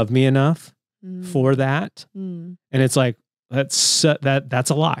Lord love me enough for that? And it's like, that's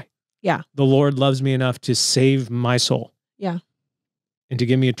a lie. Yeah. The Lord loves me enough to save my soul. Yeah. And to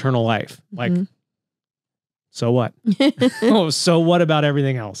give me eternal life. Like, so what? So what about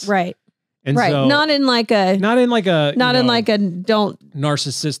everything else? Right. And right. so, not in like a don't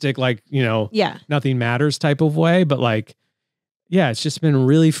narcissistic, like, yeah, nothing matters type of way. But like, yeah, it's just been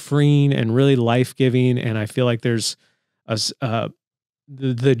really freeing and really life-giving. And I feel like there's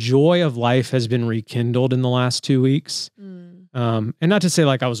the joy of life has been rekindled in the last 2 weeks. And not to say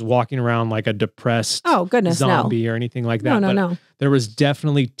like I was walking around like a depressed zombie or anything like that. No. There was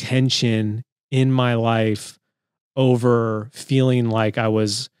definitely tension in my life over feeling like I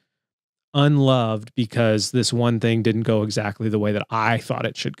was unloved because this one thing didn't go exactly the way that I thought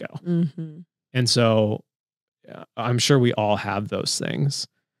it should go. And so I'm sure we all have those things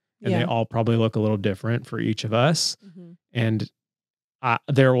and they all probably look a little different for each of us. And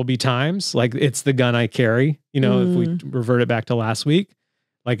there will be times like it's the gun I carry, if we revert it back to last week,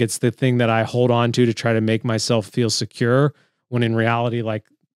 like it's the thing that I hold on to try to make myself feel secure when in reality, like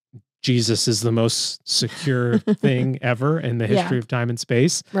Jesus is the most secure thing ever in the history of time and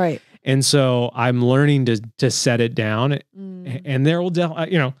space. Right. And so I'm learning to set it down and there will,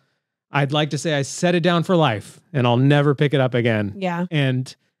 I'd like to say I set it down for life and I'll never pick it up again. Yeah.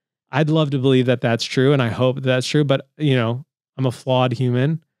 And I'd love to believe that that's true. And I hope that's true, but I'm a flawed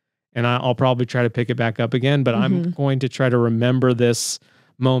human and I'll probably try to pick it back up again, but I'm going to try to remember this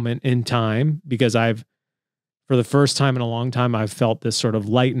moment in time because for the first time in a long time, I've felt this sort of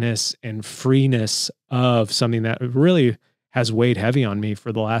lightness and freeness of something that really has weighed heavy on me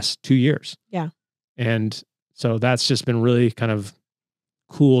for the last 2 years. Yeah. And so that's just been really kind of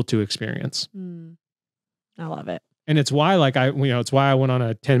cool to experience. I love it. And it's why it's why I went on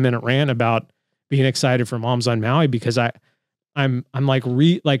a 10-minute rant about being excited for Moms on Maui because I'm like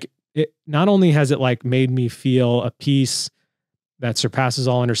it not only has it like made me feel a peace that surpasses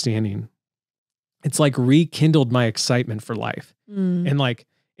all understanding, it's like rekindled my excitement for life. And like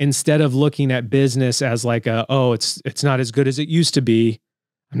instead of looking at business as like it's not as good as it used to be,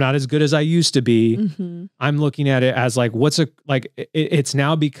 I'm not as good as I used to be. I'm looking at it as like it's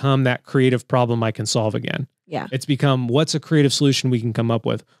now become that creative problem I can solve again. Yeah. It's become what's a creative solution we can come up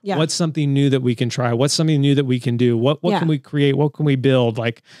with? Yeah. What's something new that we can try? What's something new that we can do? What can we create? What can we build?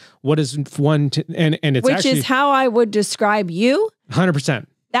 Like what is one and it's which is how I would describe you. 100%.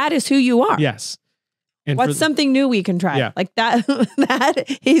 That is who you are. Yes. And what's something new we can try? Yeah. Like that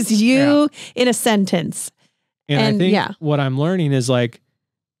that is you in a sentence. And I think what I'm learning is like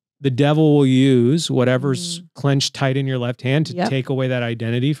the devil will use whatever's clenched tight in your left hand to take away that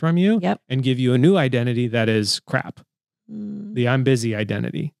identity from you and give you a new identity that is crap. The I'm busy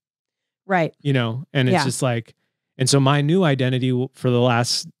identity. Right. And it's just like, and so my new identity for the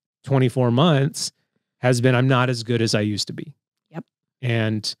last 24 months has been, I'm not as good as I used to be. Yep.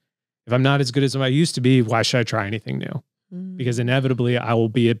 And if I'm not as good as I used to be, why should I try anything new? because inevitably I will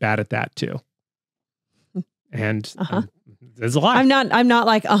be bad at that too. And there's a lot. I'm not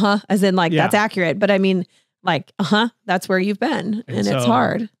like, as in like, that's accurate. But I mean like, that's where you've been. And so it's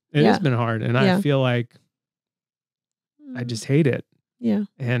hard. It has been hard. And I feel like I just hate it. Yeah.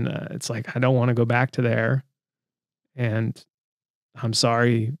 And it's like, I don't want to go back to there. And I'm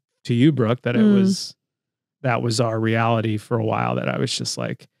sorry to you, Brooke, that that was our reality for a while, that I was just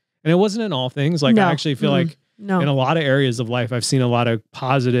like, and it wasn't in all things. Like, I actually feel like in a lot of areas of life, I've seen a lot of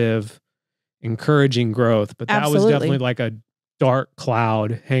positive, encouraging growth, but that was definitely like a dark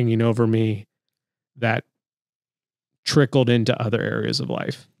cloud hanging over me that trickled into other areas of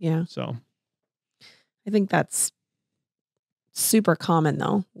life. Yeah. So I think that's super common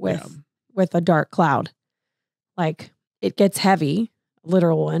though with a dark cloud. Like it gets heavy,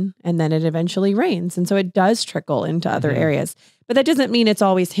 literal one, and then it eventually rains. And so it does trickle into other areas, but that doesn't mean it's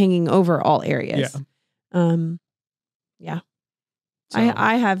always hanging over all areas. So,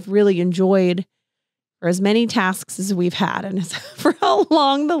 I have really enjoyed for as many tasks as we've had and for how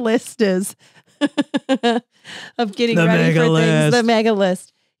long the list is of getting ready for things, the mega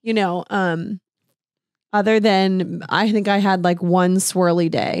list, you know, other than I think I had like one swirly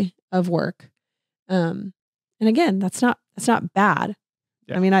day of work. And again, that's not bad.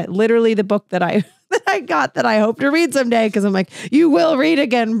 Yeah. I mean, literally the book that I got that I hope to read someday, because I'm like, you will read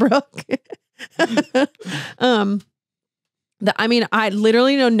again, Brooke. I mean, I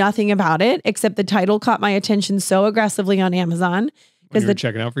literally know nothing about it except the title caught my attention so aggressively on Amazon. Because you're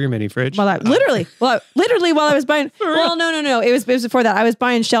checking out for your mini fridge. Literally while I was buying, well, no. It was before that. I was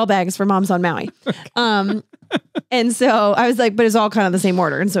buying shell bags for Moms on Maui. And so I was like, but it's all kind of the same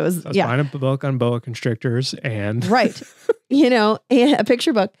order. And so it was, buying a book on boa constrictors and right. You know, a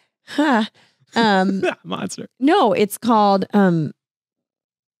picture book. Monster. No, it's called, oh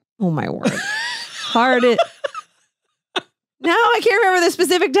my word. Now I can't remember the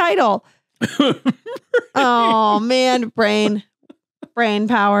specific title. Oh man, brain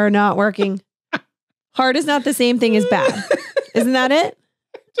power not working. Hard is not the same thing as bad. Isn't that it?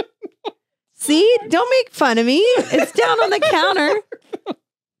 See, don't make fun of me. It's down on the counter.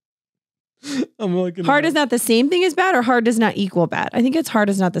 I'm looking. Hard is not the same thing as bad, or hard does not equal bad. I think it's hard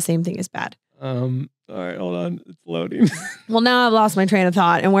is not the same thing as bad. All right, hold on. It's loading. Well, now I've lost my train of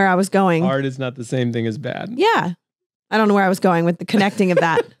thought and where I was going. Hard is not the same thing as bad. Yeah. I don't know where I was going with the connecting of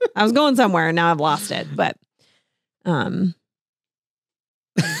that. I was going somewhere and now I've lost it. But,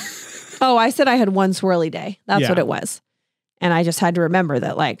 I said I had one swirly day. That's what it was. And I just had to remember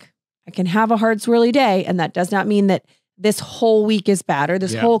that, like, I can have a hard swirly day, and that does not mean that this whole week is bad, or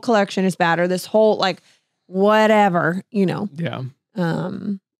this whole collection is bad, or this whole, like, whatever, you know? Yeah.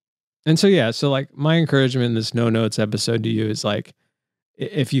 And so like my encouragement in this No Notes episode to you is like,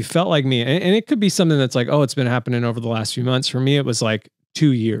 if you felt like me, and it could be something that's like, oh, it's been happening over the last few months. For me, it was like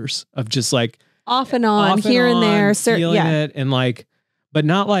 2 years of just like off and on, here and there, feeling it, and like, but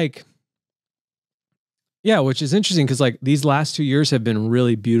not like, which is interesting because like these last 2 years have been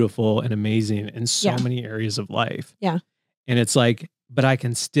really beautiful and amazing in so many areas of life. Yeah. And it's like, but I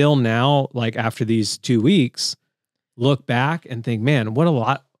can still now, like after these 2 weeks, look back and think, man, what a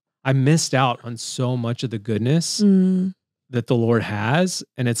lot I missed out on, so much of the goodness that the Lord has.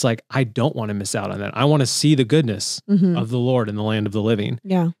 And it's like, I don't want to miss out on that. I want to see the goodness of the Lord in the land of the living.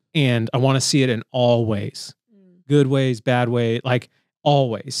 Yeah. And I want to see it in all ways, good ways, bad ways, like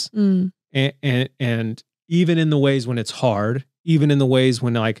always. And even in the ways when it's hard, even in the ways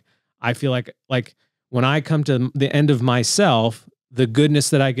when like, I feel like when I come to the end of myself, the goodness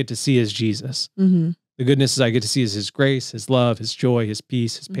that I get to see is Jesus. The goodness I get to see is his grace, his love, his joy, his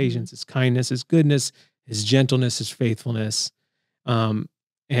peace, his patience, his kindness, his goodness, his gentleness, his faithfulness.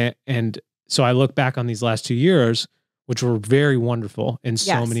 And so I look back on these last 2 years, which were very wonderful in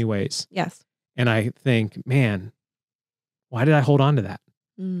so many ways. Yes. And I think, man, why did I hold on to that?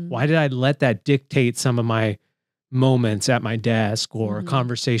 Why did I let that dictate some of my moments at my desk or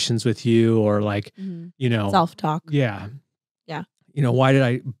conversations with you, or like, you know, self-talk? Yeah. Yeah. You know, why did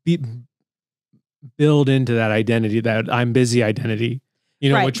I build into that identity, that I'm busy identity, you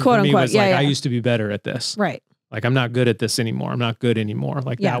know, which for me was like, I used to be better at this. Right. Like, I'm not good at this anymore. I'm not good anymore.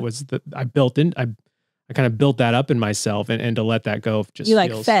 Like that was I kind of built that up in myself, and to let that go just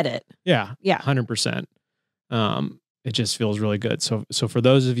feels, fed it. Yeah. Yeah. 100%. It just feels really good. So for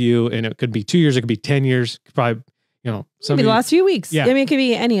those of you, and it could be 2 years, it could be 10 years, probably, you know, maybe the last few weeks. Yeah. I mean, it could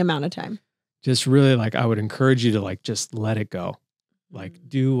be any amount of time. Just really, like, I would encourage you to like, just let it go. Like,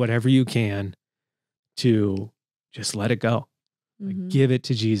 do whatever you can to just let it go. Like, give it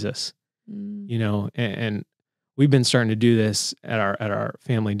to Jesus, you know, and we've been starting to do this at our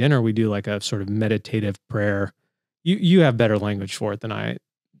family dinner. We do like a sort of meditative prayer, you have better language for it than I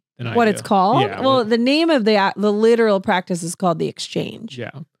what do. it's called? Yeah, well, the name of the literal practice is called the exchange.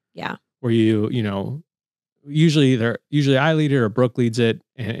 Yeah. Yeah. Where usually I lead it or Brooke leads it,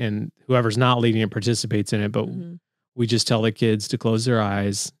 and whoever's not leading it participates in it, but we just tell the kids to close their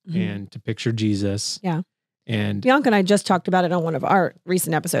eyes and to picture Jesus. Yeah. And Bianca and I just talked about it on one of our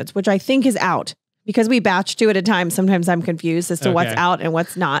recent episodes, which I think is out because we batch 2 at a time. Sometimes I'm confused as to what's out and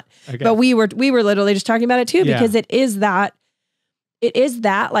what's not. Okay. But we were literally just talking about it too, because it is that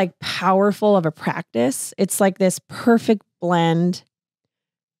like powerful of a practice. It's like this perfect blend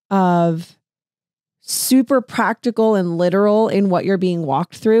of super practical and literal in what you're being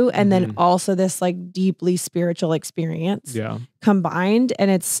walked through. And then also this like deeply spiritual experience combined.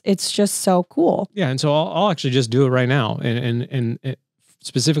 And it's just so cool. Yeah. And so I'll actually just do it right now. And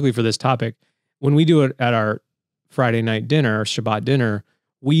specifically for this topic, when we do it at our Friday night dinner, or Shabbat dinner,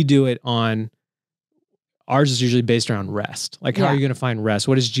 we do it on, ours is usually based around rest. Like, how are you going to find rest?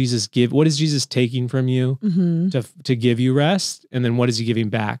 What does Jesus give? What is Jesus taking from you to give you rest? And then what is he giving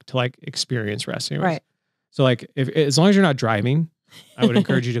back to like experience rest? Anyways. Right. So like, as long as you're not driving, I would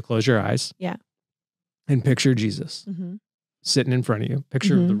encourage you to close your eyes. Yeah. And picture Jesus sitting in front of you.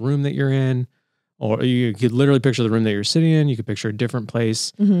 Picture the room that you're in, or you could literally picture the room that you're sitting in. You could picture a different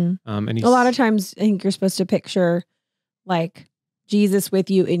place. And a lot of times I think you're supposed to picture like Jesus with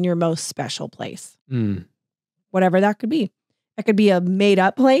you in your most special place. Whatever that could be. It could be a made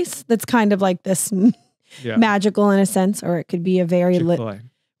up place that's kind of like this magical in a sense, or it could be a very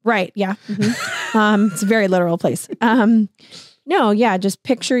right. Yeah. It's a very literal place. Just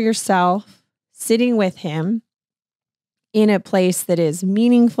picture yourself sitting with him in a place that is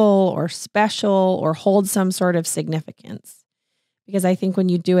meaningful or special or holds some sort of significance. Because I think when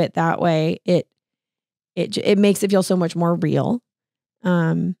you do it that way, it makes it feel so much more real.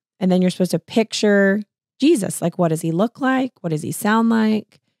 And then you're supposed to picture Jesus. Like, what does he look like? What does he sound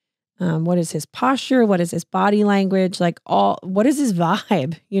like? What is his posture? What is his body language? Like what is his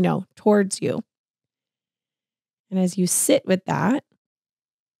vibe, towards you? And as you sit with that,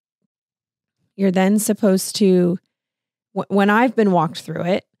 you're then supposed to, when I've been walked through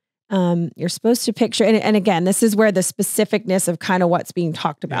it, you're supposed to picture, and again, this is where the specificness of kind of what's being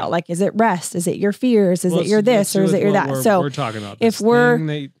talked about. Like, is it rest? Is it your fears? Is it your this or is it your that? So we're talking about if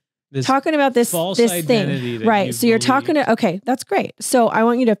we're talking about this thing, right? So you're talking to, okay, that's great. So I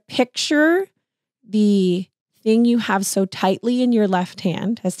want you to picture the thing you have so tightly in your left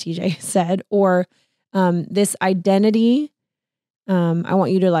hand, as TJ said, or this identity. I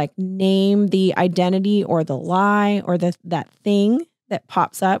want you to like name the identity or the lie or that thing that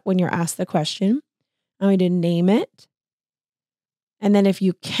pops up when you're asked the question. I want you to name it. And then if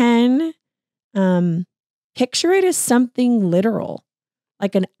you can, picture it as something literal.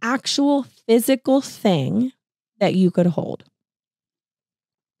 Like an actual physical thing that you could hold.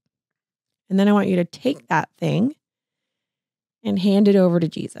 And then I want you to take that thing and hand it over to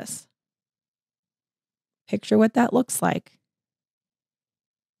Jesus. Picture what that looks like.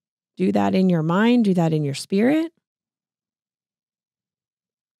 Do that in your mind, do that in your spirit.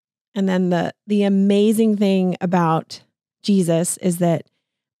 And then the amazing thing about Jesus is that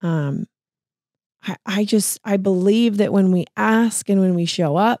I believe that when we ask and when we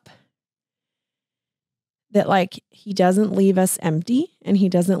show up, that like he doesn't leave us empty and he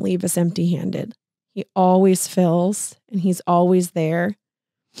doesn't leave us empty-handed. He always fills and he's always there.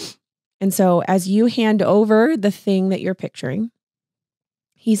 And so as you hand over the thing that you're picturing,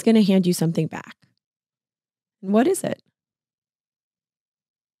 he's going to hand you something back. And what is it?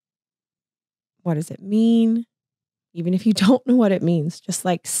 What does it mean? Even if you don't know what it means, just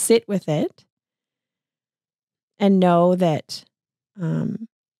like sit with it. And know that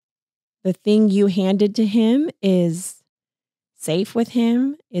the thing you handed to him is safe with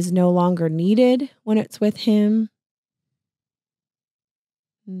him, is no longer needed when it's with him.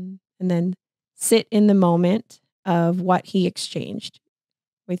 And then sit in the moment of what he exchanged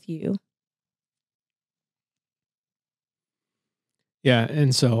with you. Yeah.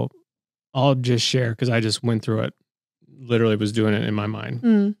 And so I'll just share, because I just went through it, literally was doing it in my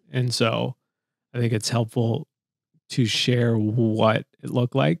mind. And so I think it's helpful to share what it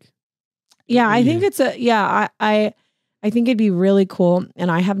looked like. Yeah, I think I think it'd be really cool.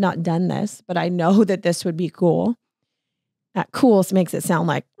 And I have not done this, but I know that this would be cool. That cool makes it sound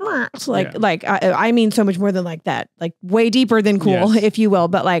like I mean so much more than like that, like way deeper than cool, if you will.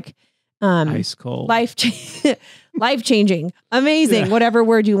 But like ice cold, life changing, amazing, whatever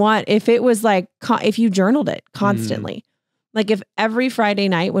word you want. If it was like, if you journaled it constantly. Like if every Friday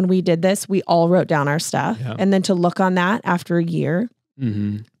night when we did this, we all wrote down our stuff and then to look on that after a year,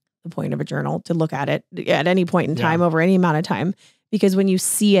 the point of a journal to look at it at any point in time over any amount of time. Because when you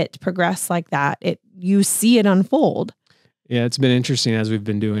see it progress like that, you see it unfold. Yeah, it's been interesting as we've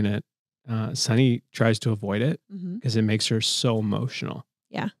been doing it. Sunny tries to avoid it because it makes her so emotional.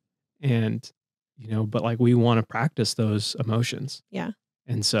 Yeah. And, but like we want to practice those emotions. Yeah.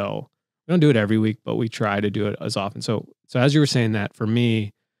 And so we don't do it every week, but we try to do it as often. So as you were saying that, for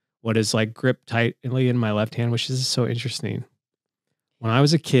me, what is like gripped tightly in my left hand, which is so interesting. When I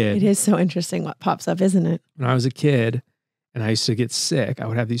was a kid. It is so interesting what pops up, isn't it? When I was a kid and I used to get sick, I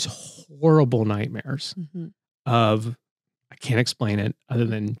would have these horrible nightmares of, I can't explain it other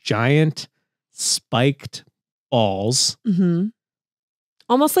than giant spiked balls.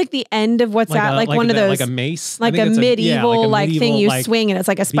 Almost like the end of what's like one of those, like a mace, like a medieval thing you swing and it's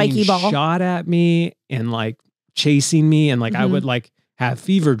like a spiky ball shot at me and like chasing me. And like, I would like have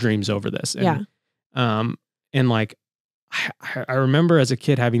fever dreams over this. And, and like, I remember as a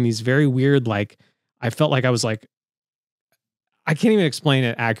kid having these very weird, like, I felt like I was like, I can't even explain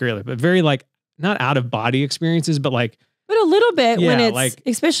it accurately, but very like, not out of body experiences, but like, but a little bit when it's like,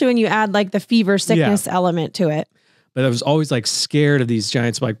 especially when you add like the fever sickness element to it. But I was always like scared of these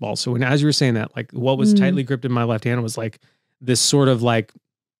giant spike balls. So as you were saying that, like what was tightly gripped in my left hand was like this sort of like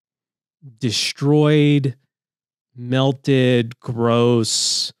destroyed, melted,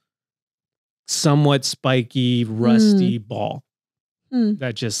 gross, somewhat spiky, rusty ball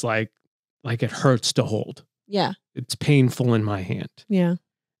that just like it hurts to hold. Yeah. It's painful in my hand. Yeah.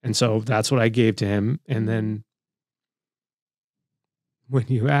 And so that's what I gave to him. And then when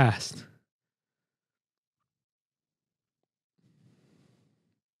you asked,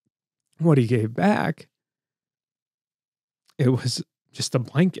 what he gave back, it was just a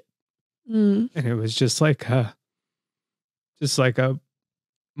blanket. And it was just like a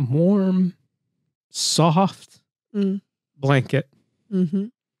warm, soft blanket.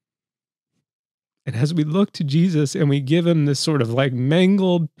 And as we look to Jesus and we give him this sort of like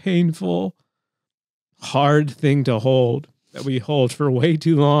mangled, painful, hard thing to hold that we hold for way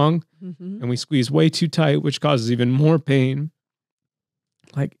too long and we squeeze way too tight, which causes even more pain.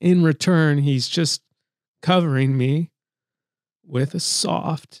 Like in return, he's just covering me with a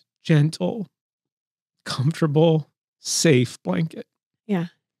soft, gentle, comfortable, safe blanket. Yeah.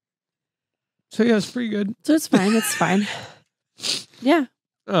 So yeah, it's pretty good. So it's fine. It's fine. Yeah.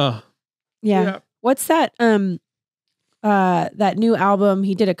 Oh. Yeah. What's that? That new album,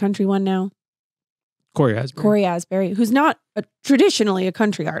 he did a country one now. Corey Asbury, who's not traditionally a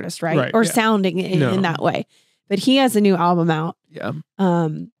country artist, right? Or sounding in that way. But he has a new album out. Yeah.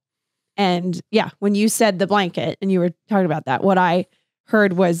 And yeah, when you said the blanket and you were talking about that, what I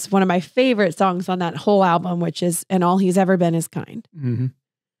heard was one of my favorite songs on that whole album, which is "And All He's Ever Been Is Kind."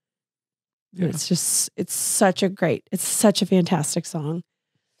 Yeah. It's such a fantastic song.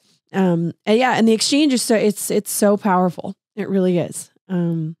 And the exchange is it's so powerful. It really is.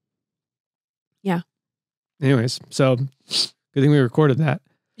 Yeah. Anyways, so good thing we recorded that.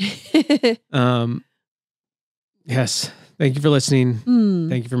 Yes. Thank you for listening.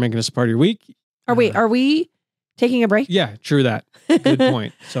 Thank you for making us a part of your week. Are we taking a break? Yeah, true that. Good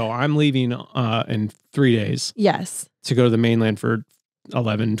point. So I'm leaving in 3 days. Yes. To go to the mainland for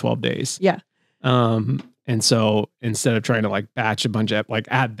 11, 12 days. Yeah. And so instead of trying to like batch a bunch of like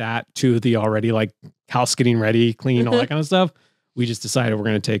add that to the already like house getting ready, clean, all that kind of stuff, we just decided we're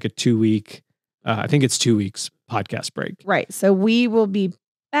going to take a 2 week, I think it's 2 weeks podcast break. Right. So we will be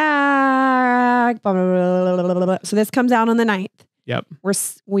back. Blah, blah, blah, blah, blah. So this comes out on the 9th. Yep.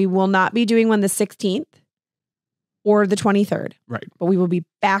 We will not be doing one the 16th or the 23rd. Right. But we will be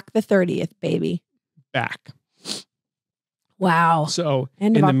back the 30th, baby. Back. Wow. So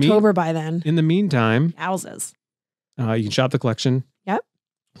end of October by then. In the meantime, houses. You can shop the collection. Yep.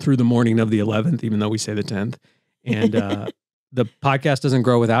 Through the morning of the 11th, even though we say the 10th. And the podcast doesn't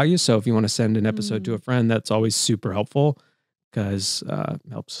grow without you. So if you want to send an episode to a friend, that's always super helpful because it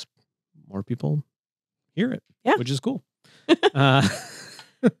helps more people hear it. Yeah. Which is cool.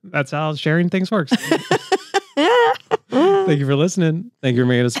 That's how sharing things works. Thank you for listening. Thank you for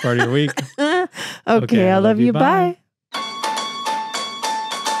making us part of your week. Okay, I love you. Bye.